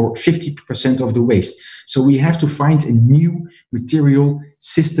responsible for 50% of the waste. So we have to find a new material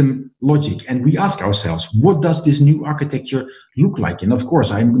system logic. And we ask ourselves, what does this new architecture look like? And of course,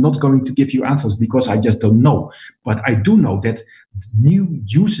 I'm not going to give you answers because I just don't know. But I do know that new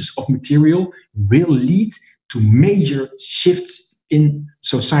uses of material will lead to major shifts in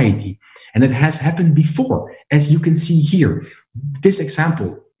society. And it has happened before, as you can see here. This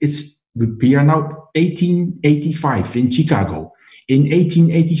example, we are now 1885 in Chicago. In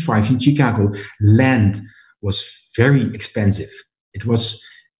 1885 in Chicago, land was very expensive. It was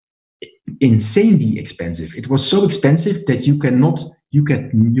insanely expensive. It was so expensive that you could not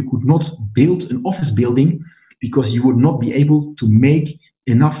build an office building because you would not be able to make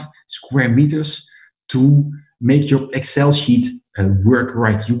enough square meters to make your Excel sheet work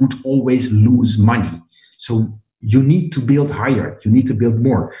right. You would always lose money. So you need to build higher. You need to build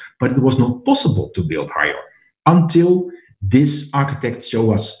more. But it was not possible to build higher until this architect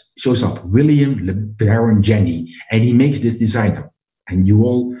shows up, William LeBaron Jenney, and he makes this designer. And you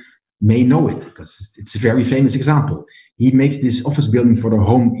all may know it because it's a very famous example. He makes this office building for the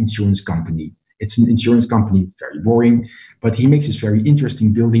home insurance company. It's an insurance company, very boring, but he makes this very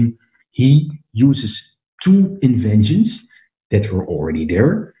interesting building. He uses two inventions that were already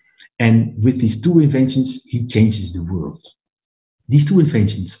there. And with these two inventions, he changes the world. These two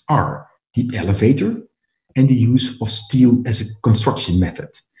inventions are the elevator and the use of steel as a construction method.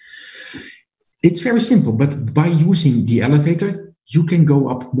 It's very simple, but by using the elevator, you can go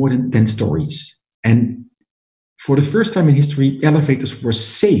up more than 10 stories. And for the first time in history, elevators were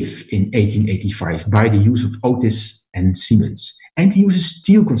safe in 1885 by the use of Otis and Siemens. And he uses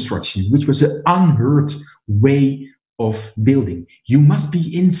steel construction, which was an unheard way of building. You must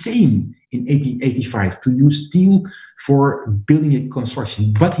be insane in 1885 to use steel for building a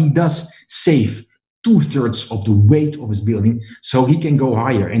construction, but he does save 2/3 of the weight of his building, so he can go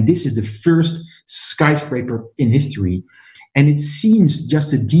higher. And this is the first skyscraper in history. And it seems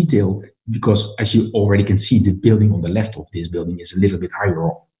just a detail because, as you already can see, the building on the left of this building is a little bit higher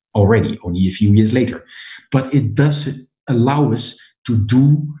already, only a few years later. But it does allow us to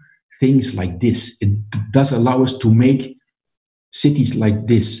do things like this. It does allow us to make cities like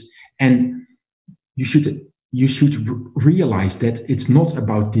this. And you should realize that it's not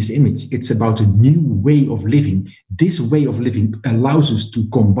about this image. It's about a new way of living. This way of living allows us to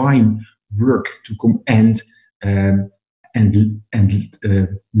combine work and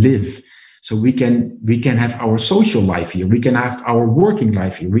live. So we can have our social life here. We can have our working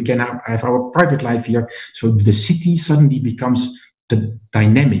life here. We can have our private life here. So the city suddenly becomes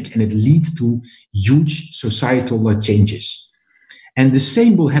dynamic, and it leads to huge societal changes. And the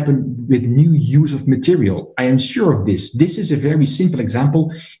same will happen with new use of material. I am sure of this. This is a very simple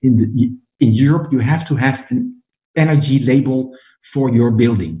example. In Europe, you have to have an energy label for your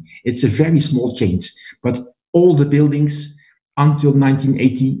building. It's a very small change, but all the buildings until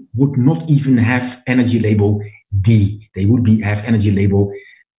 1980 would not even have energy label D. They would have energy label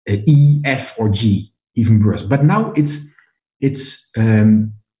E, F, or G, even worse. But now it's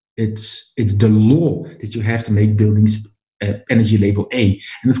the law that you have to make buildings energy label A.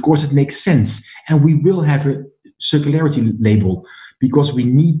 And of course, it makes sense. And we will have a circularity label because we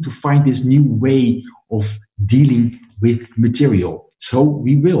need to find this new way of dealing with material. So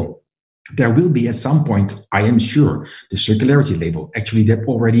we will. There will be at some point, I am sure, the circularity label. Actually, there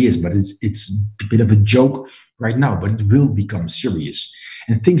already is, but it's a bit of a joke right now, but it will become serious.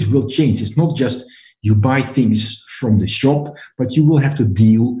 And things will change. It's not just you buy things from the shop, but you will have to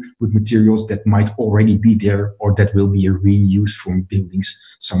deal with materials that might already be there or that will be reused from buildings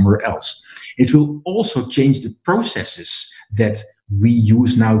somewhere else. It will also change the processes that we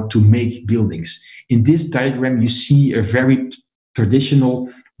use now to make buildings. In this diagram, you see a very traditional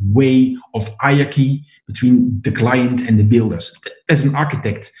way of hierarchy between the client and the builders. As an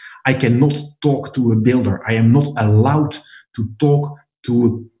architect, I cannot talk to a builder. I am not allowed to talk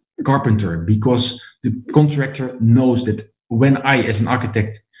to a carpenter because the contractor knows that when I, as an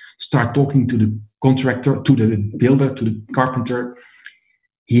architect, start talking to the contractor, to the builder, to the carpenter,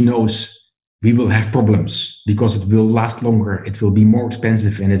 he knows we will have problems because it will last longer, it will be more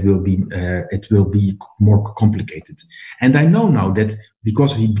expensive, and it will be more complicated. And I know now that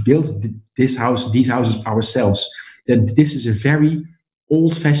because we built these houses ourselves, that this is a very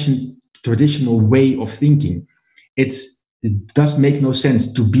old-fashioned, traditional way of thinking. It does make no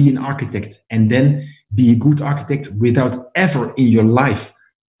sense to be an architect and then be a good architect without ever in your life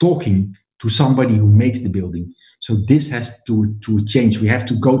talking to somebody who makes the building. So this has to change. We have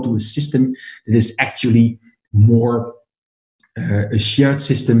to go to a system that is actually more a shared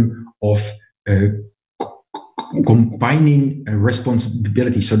system of combining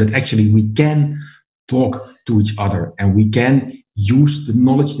responsibility so that actually we can talk to each other and we can use the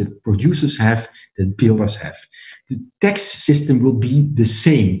knowledge that producers have, that builders have. The tax system will be the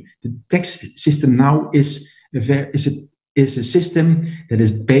same. The tax system now is a system that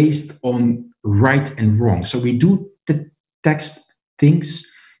is based on right and wrong. So we do tax things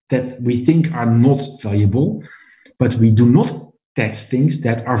that we think are not valuable, but we do not tax things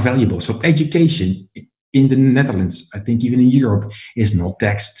that are valuable. So education in the Netherlands, I think even in Europe, is not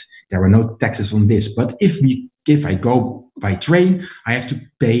taxed. There are no taxes on this. But if I go by train, I have to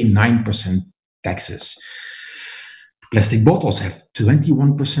pay 9% taxes. Plastic bottles have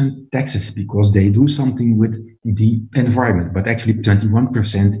 21% taxes because they do something with the environment. But actually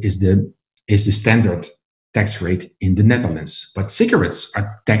 21% is the standard tax rate in the Netherlands. But cigarettes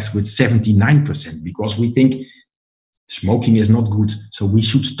are taxed with 79% because we think smoking is not good. So we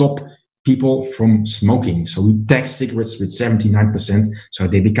should stop people from smoking. So we tax cigarettes with 79%. So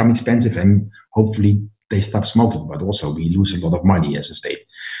they become expensive and hopefully they stop smoking. But also we lose a lot of money as a state.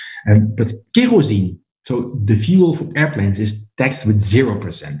 But kerosene, so the fuel for airplanes, is taxed with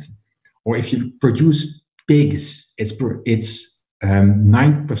 0%. Or if you produce pigs, it's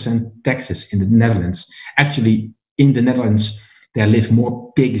 9% taxes in the Netherlands. Actually, in the Netherlands, there live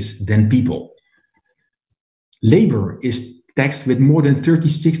more pigs than people. Labor is taxed with more than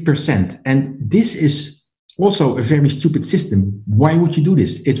 36%. And this is also a very stupid system. Why would you do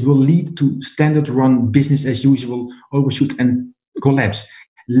this? It will lead to standard run business as usual, overshoot and collapse.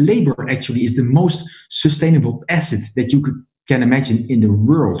 Labor actually is the most sustainable asset that you can imagine in the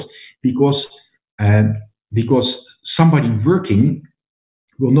world because somebody working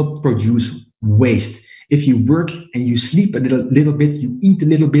will not produce waste. If you work and you sleep a little bit, you eat a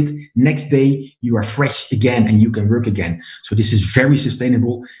little bit, next day you are fresh again and you can work again. So this is very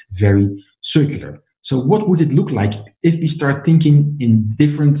sustainable, very circular. So what would it look like if we start thinking in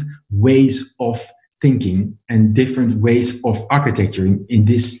different ways of thinking and different ways of architecture in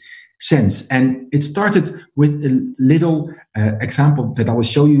this sense? And it started with a little example that I will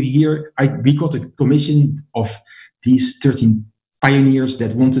show you here. We got a commission of these 13 pioneers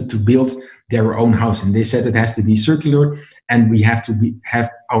that wanted to build their own house, and they said it has to be circular and we have to have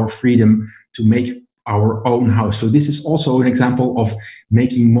our freedom to make our own house. So this is also an example of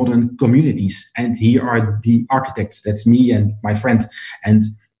making modern communities. And here are the architects. That's me and my friend. And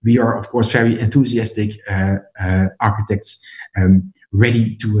we are, of course, very enthusiastic architects,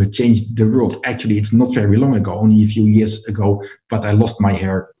 ready to change the world. Actually, it's not very long ago, only a few years ago, but I lost my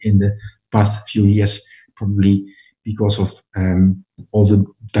hair in the past few years, probably because of all the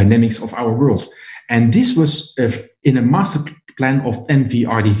dynamics of our world. And this was in a master plan of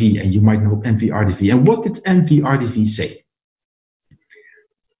MVRDV, and you might know MVRDV. And what did MVRDV say?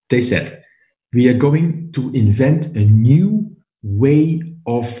 They said, we are going to invent a new way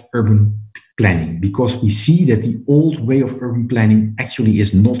of urban planning, because we see that the old way of urban planning actually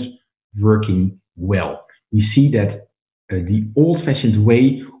is not working well. We see that the old-fashioned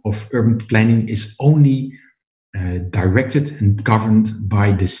way of urban planning is only directed and governed by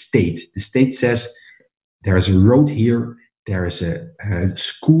the state. The state says there is a road here, there is a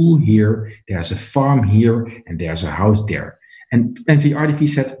school here, there's a farm here, and there's a house there. And NVRDV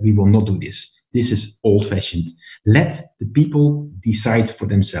said, we will not do this. This is old-fashioned. Let the people decide for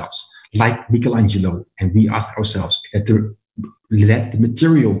themselves, like Michelangelo. And we asked ourselves, let the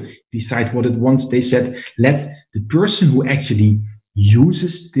material decide what it wants. They said, let the person who actually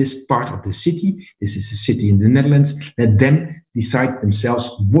uses this part of the city, this is a city in the Netherlands, let them decide themselves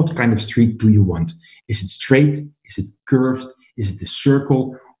what kind of street do you want. Is it straight? Is it curved? Is it a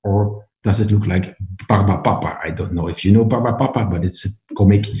circle? Or does it look like Barbapapa? I don't know if you know Barbapapa, but it's a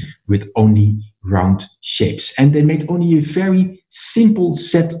comic with only round shapes. And they made only a very simple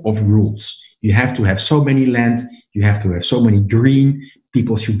set of rules. You have to have so many land, you have to have so many green,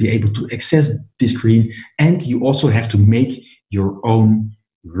 people should be able to access this green, and you also have to make your own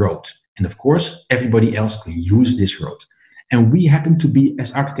road. And of course, everybody else can use this road. And we happen to be,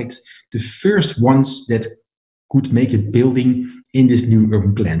 as architects, the first ones that could make a building in this new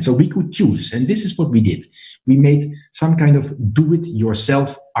urban plan. So we could choose, and this is what we did. We made some kind of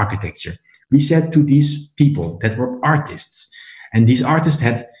do-it-yourself architecture. We said to these people that were artists, and these artists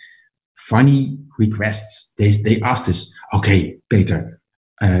had funny requests. They asked us, okay, Peter,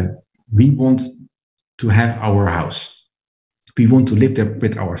 we want to have our house. We want to live there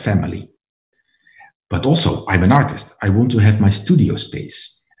with our family. But also, I'm an artist. I want to have my studio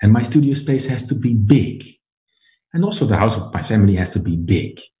space. And my studio space has to be big. And also the house of my family has to be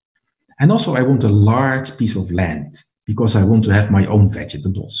big. And also I want a large piece of land because I want to have my own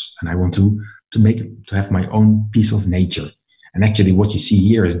vegetables. And I want to have my own piece of nature. And actually what you see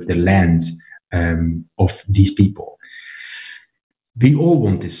here is the land of these people. We all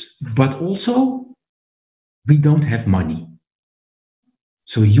want this, but also we don't have money.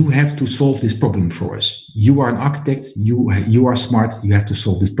 So you have to solve this problem for us. You are an architect, you are smart, you have to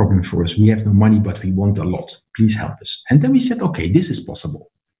solve this problem for us. We have no money, but we want a lot. Please help us. And then we said, okay, this is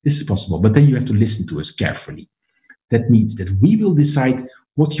possible. This is possible, but then you have to listen to us carefully. That means that we will decide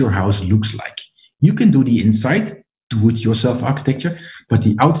what your house looks like. You can do the inside, do-it-yourself architecture, but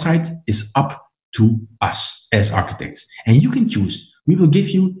the outside is up to us as architects. And you can choose. We will give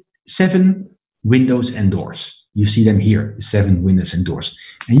you 7 windows and doors. You see them here, 7 windows and doors.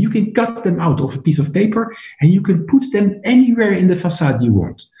 And you can cut them out of a piece of paper and you can put them anywhere in the facade you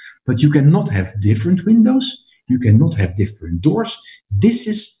want. But you cannot have different windows. You cannot have different doors. This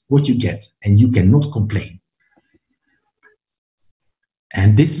is what you get and you cannot complain.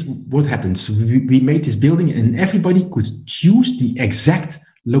 And this is what happens. We made this building and everybody could choose the exact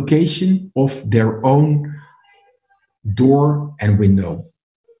location of their own door and window.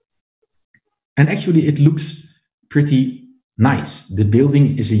 And actually it looks pretty nice. The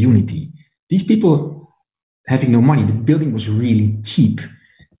building is a unity. These people having no money, the building was really cheap.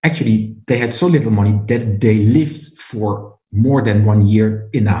 Actually, they had so little money that they lived for more than 1 year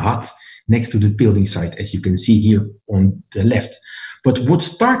in a hut next to the building site, as you can see here on the left. But what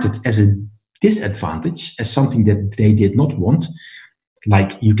started as a disadvantage, as something that they did not want,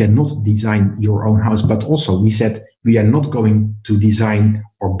 like you cannot design your own house, but also we said we are not going to design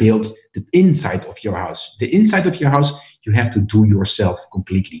or build the inside of your house. The inside of your house, you have to do yourself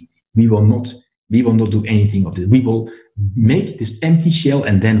completely. We will not do anything of this. We will make this empty shell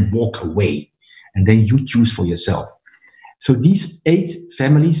and then walk away. And then you choose for yourself. So these 8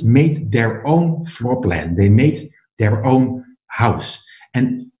 families made their own floor plan. They made their own house.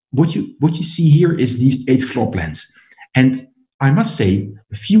 And what you see here is these 8 floor plans. And I must say,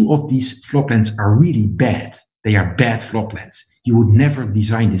 a few of these floor plans are really bad. They are bad floor plans. You would never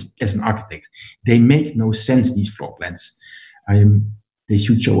design this as an architect. They make no sense, these floor plans. They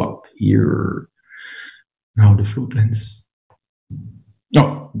should show up here. Now the floor plans.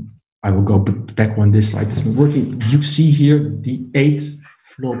 No, I will go back when this slide is not working. You see here the 8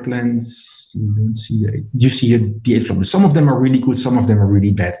 floor plans. You don't see the 8. You see here the 8 floor plans. Some of them are really good, some of them are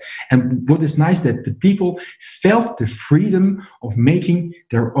really bad. And what is nice that the people felt the freedom of making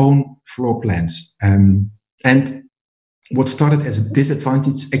their own floor plans. And what started as a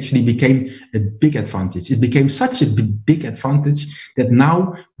disadvantage actually became a big advantage. It became such a big advantage that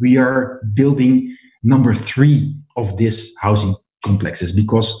now we are building number 3 of this housing complexes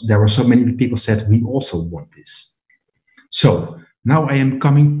because there were so many people said we also want this. So now I am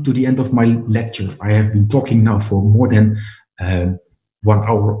coming to the end of my lecture. I have been talking now for more than 1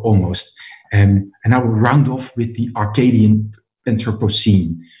 hour almost. And I will round off with the Arcadian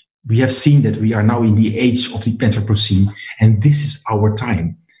Anthropocene. we have seen that we are now in the age of the Anthropocene, and this is our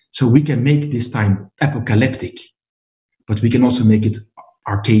time. So we can make this time apocalyptic, but we can also make it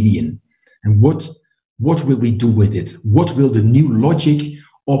Arcadian. And what will we do with it? What will the new logic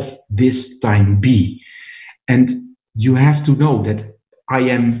of this time be? And you have to know that I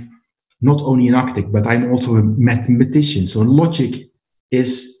am not only an architect, but I'm also a mathematician. So logic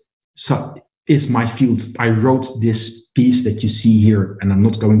is my field. I wrote this piece that you see here, and I'm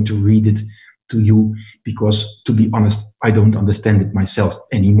not going to read it to you because, to be honest, I don't understand it myself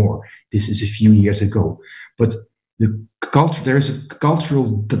anymore. This is a few years ago. But there is a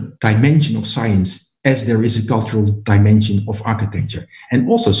cultural dimension of science, as there is a cultural dimension of architecture. And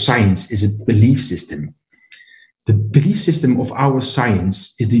also science is a belief system. The belief system of our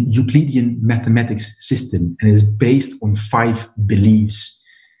science is the Euclidean mathematics system, and is based on 5 beliefs.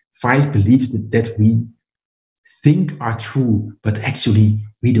 5 beliefs that we think are true, but actually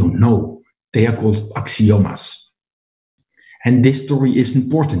we don't know. They are called axiomas. And this story is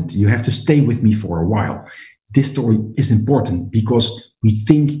important. You have to stay with me for a while. This story is important because we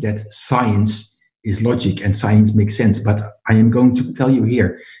think that science is logic and science makes sense. But I am going to tell you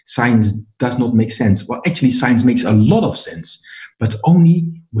here, science does not make sense. Well, actually, science makes a lot of sense, but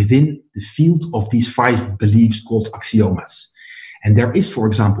only within the field of these 5 beliefs called axiomas. And there is, for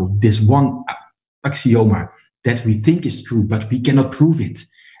example, this one axioma that we think is true, but we cannot prove it.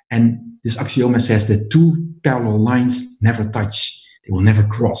 And this axioma says that 2 parallel lines never touch. They will never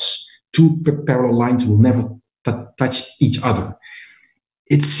cross. 2 parallel lines will never touch each other.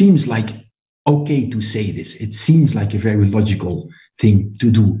 It seems like okay to say this. It seems like a very logical thing to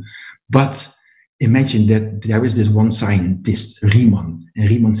do. But imagine that there is this one scientist, Riemann, and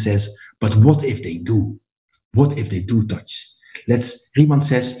Riemann says, but what if they do? What if they do touch? Riemann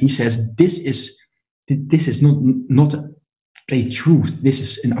says, this is not a truth. This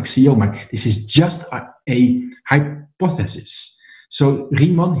is an axioma. This is just a hypothesis. So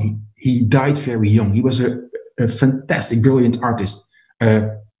Riemann, he died very young. He was a fantastic, brilliant artist,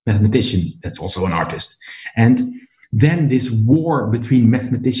 mathematician. That's also an artist. And then this war between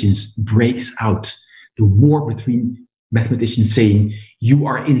mathematicians breaks out. The war between mathematicians saying, you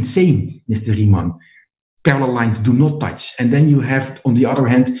are insane, Mr. Riemann. Parallel lines do not touch. And then you have, on the other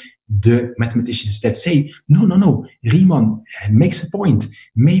hand, the mathematicians that say, no, Riemann makes a point.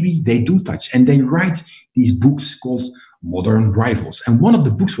 Maybe they do touch. And they write these books called Modern Rivals. And one of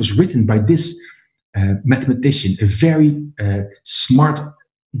the books was written by this mathematician, a very smart,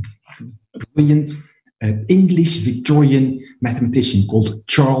 brilliant English Victorian mathematician called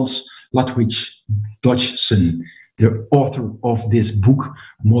Charles Lutwidge Dodgson, the author of this book,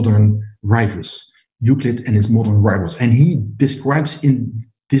 Modern Rivals. Euclid and his modern rivals. And he describes in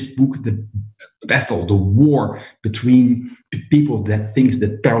this book the battle, the war between people that thinks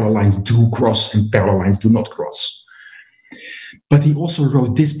that parallel lines do cross and parallel lines do not cross. But he also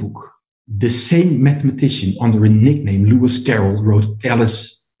wrote this book. The same mathematician under a nickname, Lewis Carroll, wrote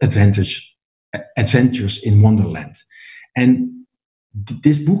Alice's Adventures in Wonderland. And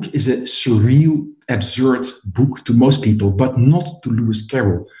this book is a surreal, absurd book to most people, but not to Lewis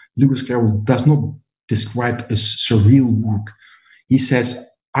Carroll. Lewis Carroll does not describe a surreal work. He says,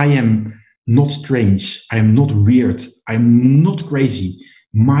 I am not strange, I am not weird, I am not crazy.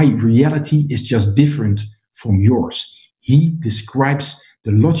 My reality is just different from yours. He describes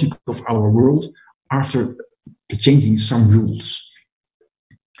the logic of our world after changing some rules.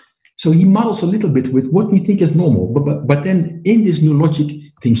 So he models a little bit with what we think is normal, but then in this new logic,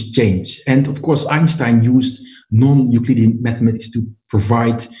 things change. And of course, Einstein used non-Euclidean mathematics to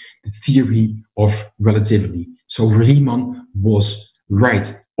provide the theory of relativity. So Riemann was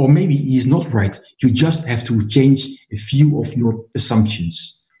right, or maybe he's not right. You just have to change a few of your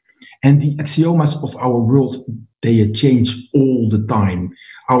assumptions. And the axiomas of our world, they change all the time.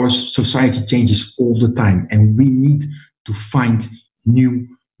 Our society changes all the time, and we need to find new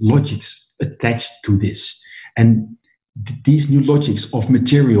logics attached to this. And these new logics of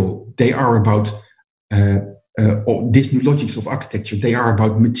material, they are about these new logics of architecture, they are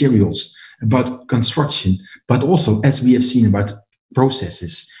about materials, about construction, but also, as we have seen, about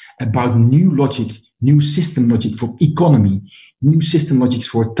processes, about new logic, new system logic for economy, new system logics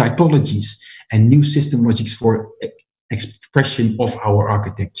for typologies, and new system logics for expression of our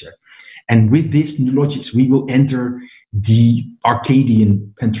architecture. And with these new logics, we will enter the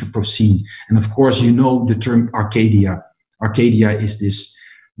Arcadian Anthropocene. And of course, you know the term Arcadia. Arcadia is this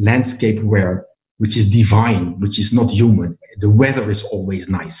landscape which is divine, which is not human. The weather is always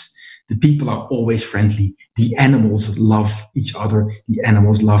nice. The people are always friendly. The animals love each other. The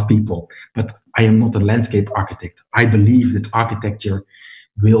animals love people. But I am not a landscape architect. I believe that architecture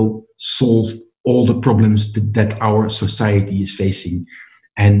will solve all the problems that our society is facing.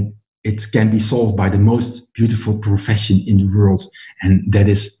 And it can be solved by the most beautiful profession in the world, and that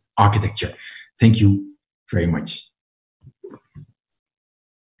is architecture. Thank you very much.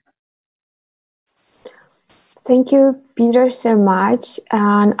 Thank you, Peter, so much.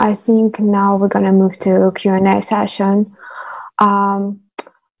 And I think now we're going to move to Q&A session.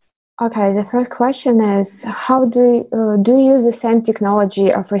 Okay, the first question is, how do you use the same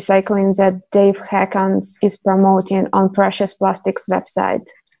technology of recycling that Dave Hackens is promoting on Precious Plastics website?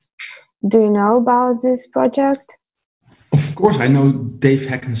 Do you know about this project? Of course, I know Dave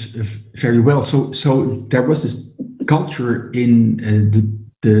Hackens very well. So there was this culture in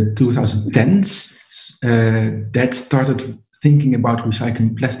the 2010s that started thinking about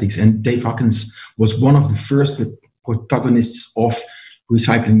recycling plastics, and Dave Hackens was one of the first protagonists of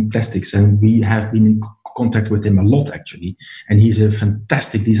recycling plastics, and we have been in contact with him a lot, actually, and he's a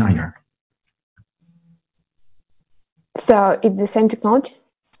fantastic designer. So it's the same technology?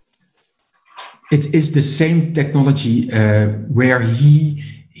 It is the same technology where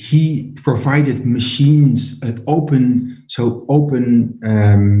he provided machines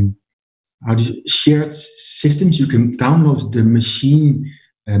shared systems. You can download the machine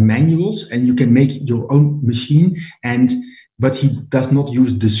manuals and you can make your own machine. But he does not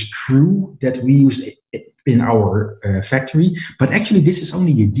use the screw that we use in our factory. But actually, this is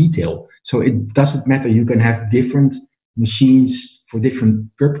only a detail, so it doesn't matter. You can have different machines for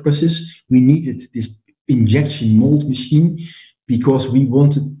different purposes. We needed this injection mold machine because we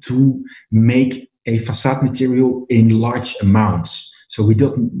wanted to make a facade material in large amounts. So we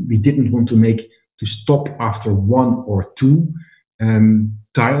didn't want to stop after one or two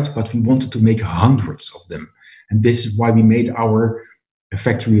tiles, but we wanted to make hundreds of them. And this is why we made our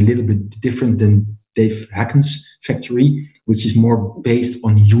factory a little bit different than Dave Hackens' factory, which is more based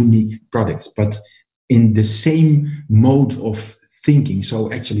on unique products, but in the same mode of thinking. So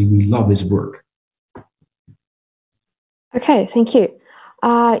actually, we love his work. Okay, thank you.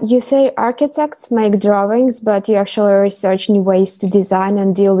 You say architects make drawings, but you actually research new ways to design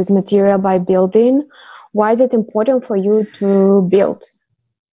and deal with material by building. Why is it important for you to build?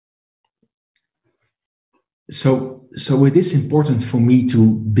 So it is important for me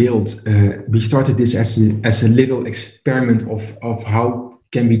to build. We started this as a little experiment of how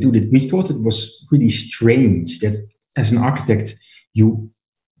can we do that. We thought it was really strange that as an architect, you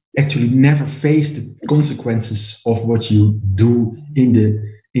actually never face the consequences of what you do in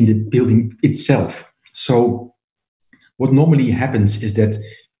the building itself. So what normally happens is that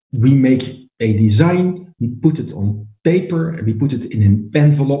we make a design, we put it on paper, and we put it in an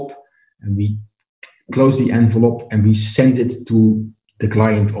envelope, and we close the envelope and we send it to the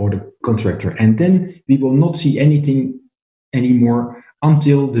client or the contractor. And then we will not see anything anymore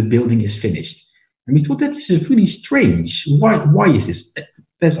until the building is finished. And we thought that this is really strange. Why is this?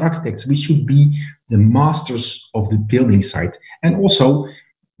 As architects, we should be the masters of the building site. And also,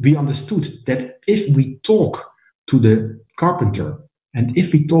 we understood that if we talk to the carpenter and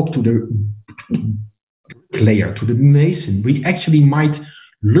if we talk to the bricklayer, to the mason, we actually might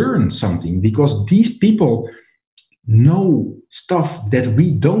learn something, because these people know stuff that we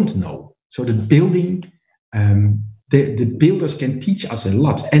don't know. So the building, the builders can teach us a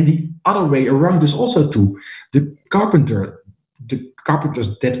lot. And the other way around is also true. The carpenters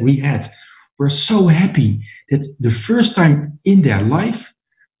that we had were so happy that the first time in their life,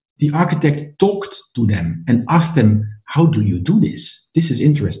 the architect talked to them and asked them, how do you do this? This is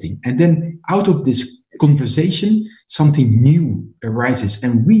interesting. And then out of this conversation, something new arises.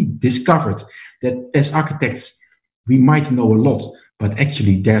 And we discovered that as architects, we might know a lot, but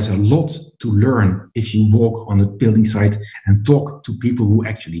actually there's a lot to learn if you walk on a building site and talk to people who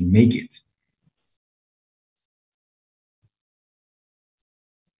actually make it.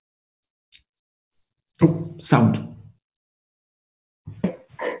 Oh, sound.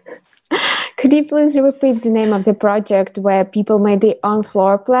 Could you please repeat the name of the project where people made their own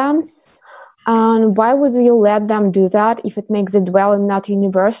floor plans? And why would you let them do that if it makes the dwelling not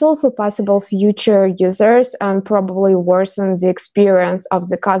universal for possible future users and probably worsens the experience of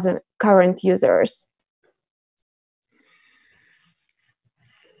the current users?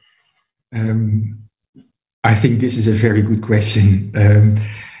 I think this is a very good question.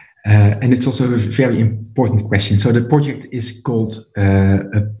 And it's also a very important question. So the project is called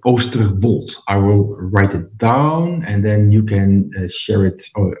Oosterwold. I will write it down and then you can share it.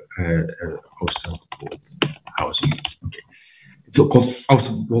 Oosterwold housing. Okay. It's called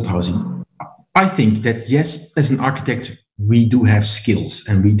Oosterwold housing. I think that yes, as an architect, we do have skills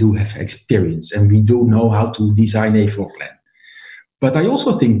and we do have experience and we do know how to design a floor plan. But I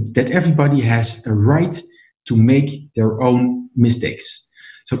also think that everybody has a right to make their own mistakes.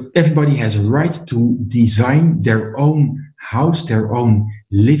 So everybody has a right to design their own house, their own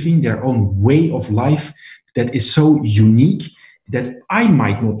living, their own way of life that is so unique that I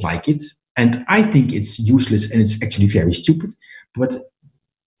might not like it, and I think it's useless and it's actually very stupid, but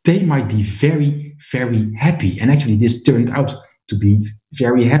they might be very, very happy. And actually this turned out to be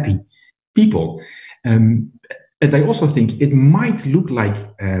very happy people. And I also think it might look like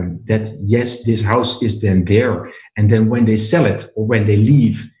that, yes, this house is then there, and then when they sell it or when they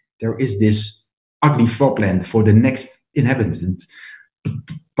leave, there is this ugly floor plan for the next inhabitant.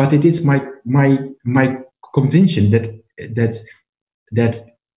 But it is my conviction that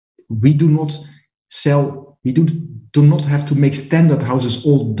we do not sell, we do not have to make standard houses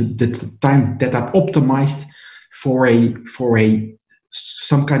all the time that are optimized for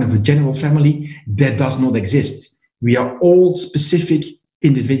some kind of a general family that does not exist. We are all specific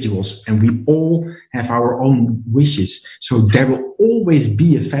individuals and we all have our own wishes. So there will always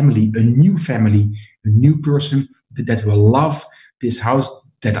be a family, a new person that will love this house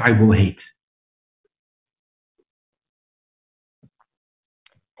that I will hate.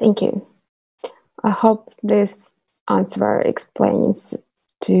 Thank you. I hope this answer explains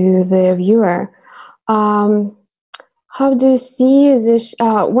to the viewer. How do you see this,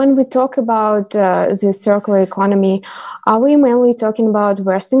 when we talk about the circular economy, are we mainly talking about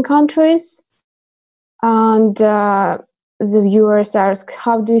Western countries? And the viewers ask,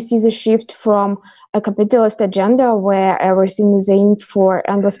 how do you see the shift from a capitalist agenda where everything is aimed for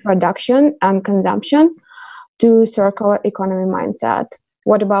endless production and consumption to circular economy mindset?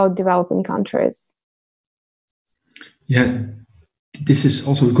 What about developing countries? Yeah, this is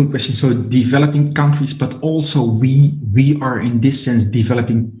also a good question. So developing countries, but also we are in this sense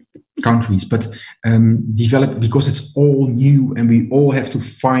developing countries, but develop because it's all new and we all have to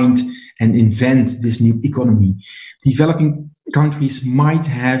find and invent this new economy. Developing countries might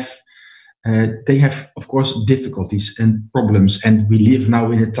have, they have of course difficulties and problems, and we live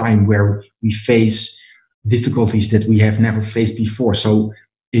now in a time where we face difficulties that we have never faced before. So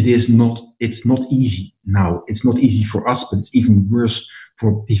it's not easy now. It's not easy for us, but it's even worse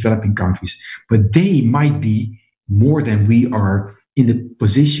for developing countries. But they might be more than we are in the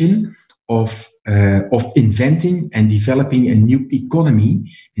position of inventing and developing a new economy,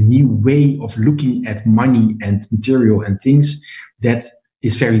 a new way of looking at money and material and things that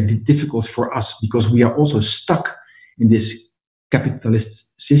is very difficult for us because we are also stuck in this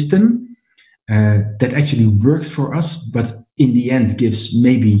capitalist system that actually works for us, but in the end gives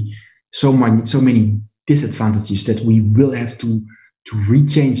maybe so many disadvantages that we will have to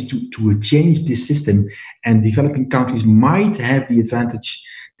change this system. And developing countries might have the advantage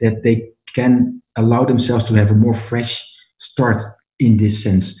that they can allow themselves to have a more fresh start in this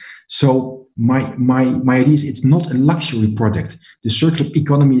sense. So my idea is it's not a luxury product. The circular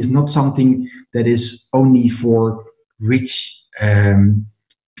economy is not something that is only for rich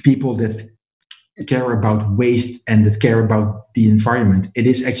people that care about waste and that care about the environment. It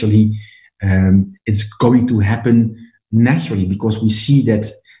is actually it's going to happen naturally because we see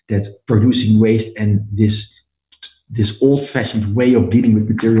that producing waste and this old-fashioned way of dealing with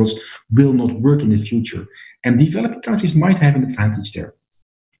materials will not work in the future. And developing countries might have an advantage there.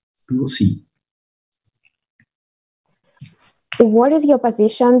 We will see. What is your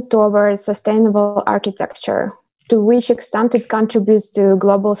position towards sustainable architecture? To which extent it contributes to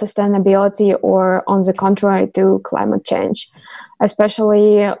global sustainability or, on the contrary, to climate change?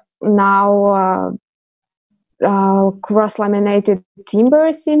 Especially now, cross-laminated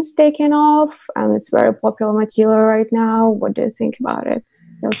timber seems taken off, and it's very popular material right now. What do you think about it?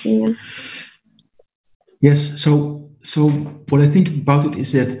 Your opinion? Yes. So what I think about it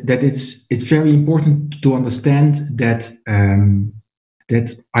is that it's very important to understand that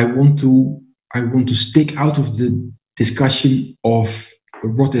that I want to stick out of the discussion of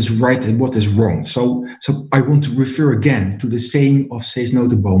what is right and what is wrong. So I want to refer again to the saying of Cees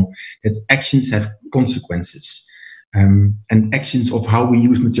Notenboom that actions have consequences, and actions of how we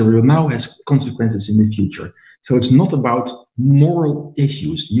use material now has consequences in the future. So it's not about moral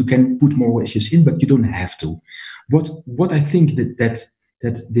issues. You can put moral issues in, but you don't have to. What I think that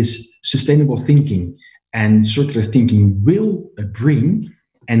this sustainable thinking and circular thinking will bring,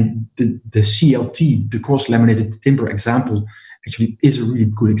 and the CLT, the cross-laminated timber example, actually is a really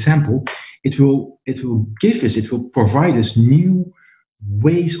good example. It will provide us new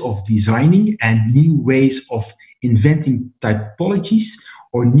ways of designing and new ways of inventing typologies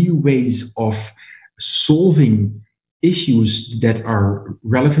or new ways of solving issues that are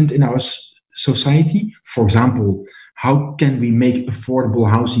relevant in our society. For example, how can we make affordable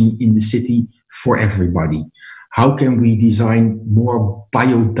housing in the city for everybody? How can we design more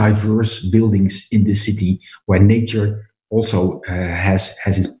biodiverse buildings in the city where nature also has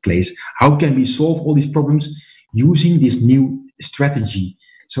its place? How can we solve all these problems using this new strategy?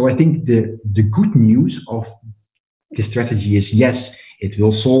 So I think the good news of the strategy is, yes, it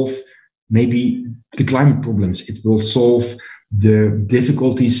will solve maybe the climate problems. It will solve the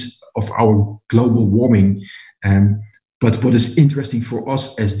difficulties of our global warming. But what is interesting for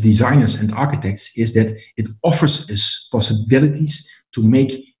us as designers and architects is that it offers us possibilities to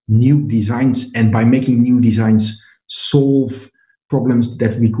make new designs, and by making new designs, solve problems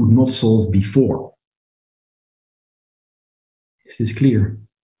that we could not solve before. Is this clear?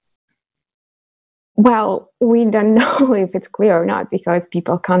 Well, we don't know if it's clear or not because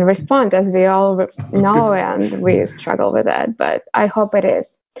people can't respond, as we all know, and we struggle with that, but I hope it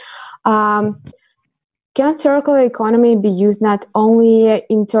is. Can circular economy be used not only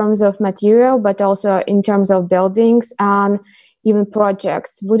in terms of material, but also in terms of buildings and even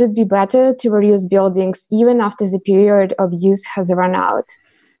projects? Would it be better to reuse buildings even after the period of use has run out?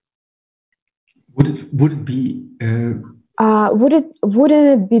 Would it be... Wouldn't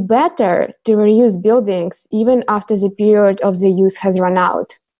it be better to reuse buildings even after the period of the use has run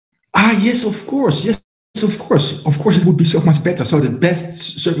out? Yes, of course. Yes, of course. Of course, it would be so much better. So the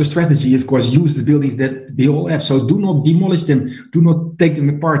best circular strategy, of course, use the buildings that we all have. So do not demolish them. Do not take them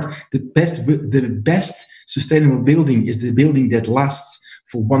apart. The best sustainable building is the building that lasts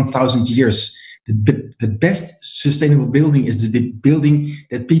for 1,000 years. The best sustainable building is the building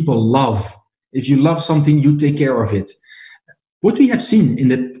that people love. If you love something, you take care of it. What we have seen in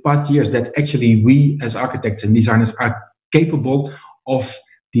the past years that actually we as architects and designers are capable of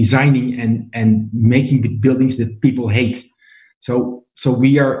designing and making buildings that people hate. So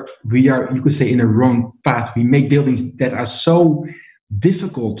we are, you could say, in a wrong path. We make buildings that are so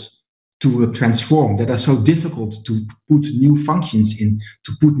difficult to transform, that are so difficult to put new functions in,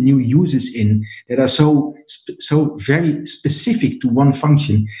 to put new uses in, that are so very specific to one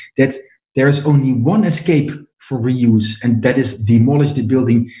function, that there is only one escape for reuse, and that is demolish the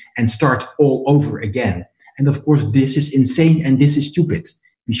building and start all over again. And of course, this is insane and this is stupid.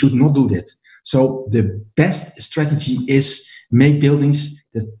 We should not do that. So the best strategy is make buildings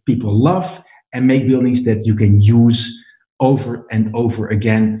that people love and make buildings that you can use over and over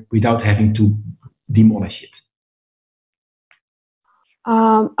again without having to demolish it.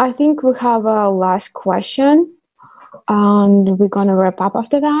 I think we have a last question. And we're going to wrap up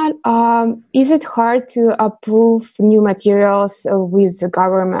after that. Is it hard to approve new materials with the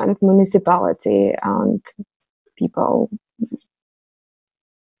government, municipality, and people?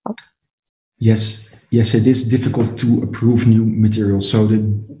 Yes, it is difficult to approve new materials. So the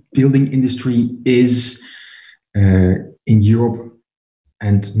building industry is in Europe,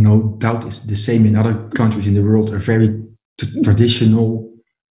 and no doubt is the same in other countries in the world, a very traditional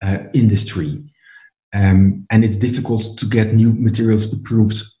industry. And it's difficult to get new materials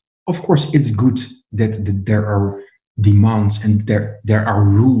approved. Of course, it's good that there are demands and there are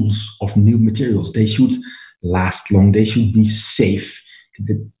rules of new materials. They should last long. They should be safe.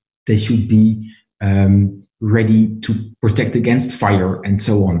 They should be ready to protect against fire and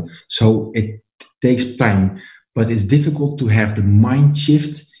so on. So it takes time, but it's difficult to have the mind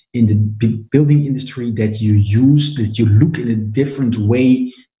shift in the building industry that you look in a different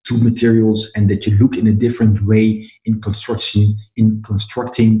way to materials, and that you look in a different way in constructing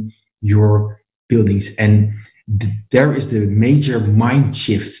your buildings. And there is the major mind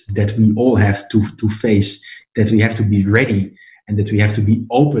shift that we all have to face, that we have to be ready and that we have to be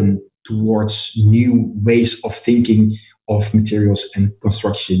open towards new ways of thinking of materials and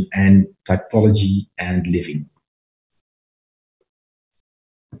construction and typology and living.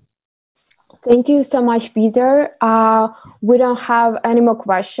 Thank you so much, Peter. We don't have any more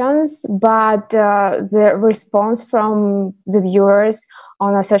questions, but the response from the viewers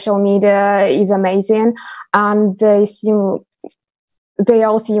on our social media is amazing, and they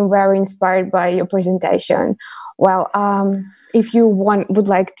all seem very inspired by your presentation. Well, if you would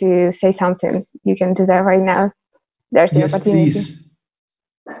like to say something, you can do that right now. There's the opportunity. Please.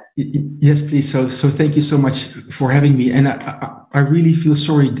 Yes, please. So thank you so much for having me. And I really feel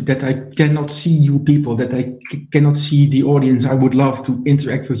sorry that I cannot see you people, that I cannot see the audience. I would love to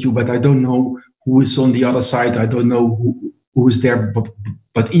interact with you, but I don't know who is on the other side. I don't know who is there.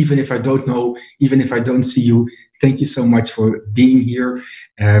 But even if I don't know, even if I don't see you, thank you so much for being here.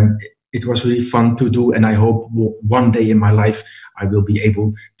 it was really fun to do, and I hope one day in my life I will be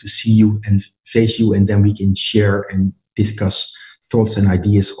able to see you and face you, and then we can share and discuss thoughts and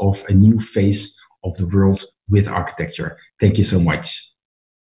ideas of a new phase of the world with architecture. Thank you so much.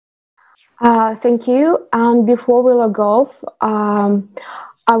 Thank you. And before we log off,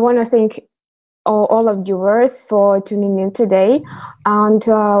 I want to thank all of viewers for tuning in today. And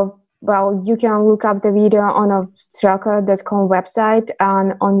well, you can look up the video on our Strelka.com website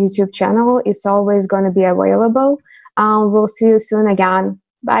and on YouTube channel. It's always going to be available. We'll see you soon again.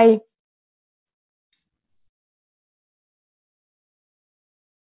 Bye.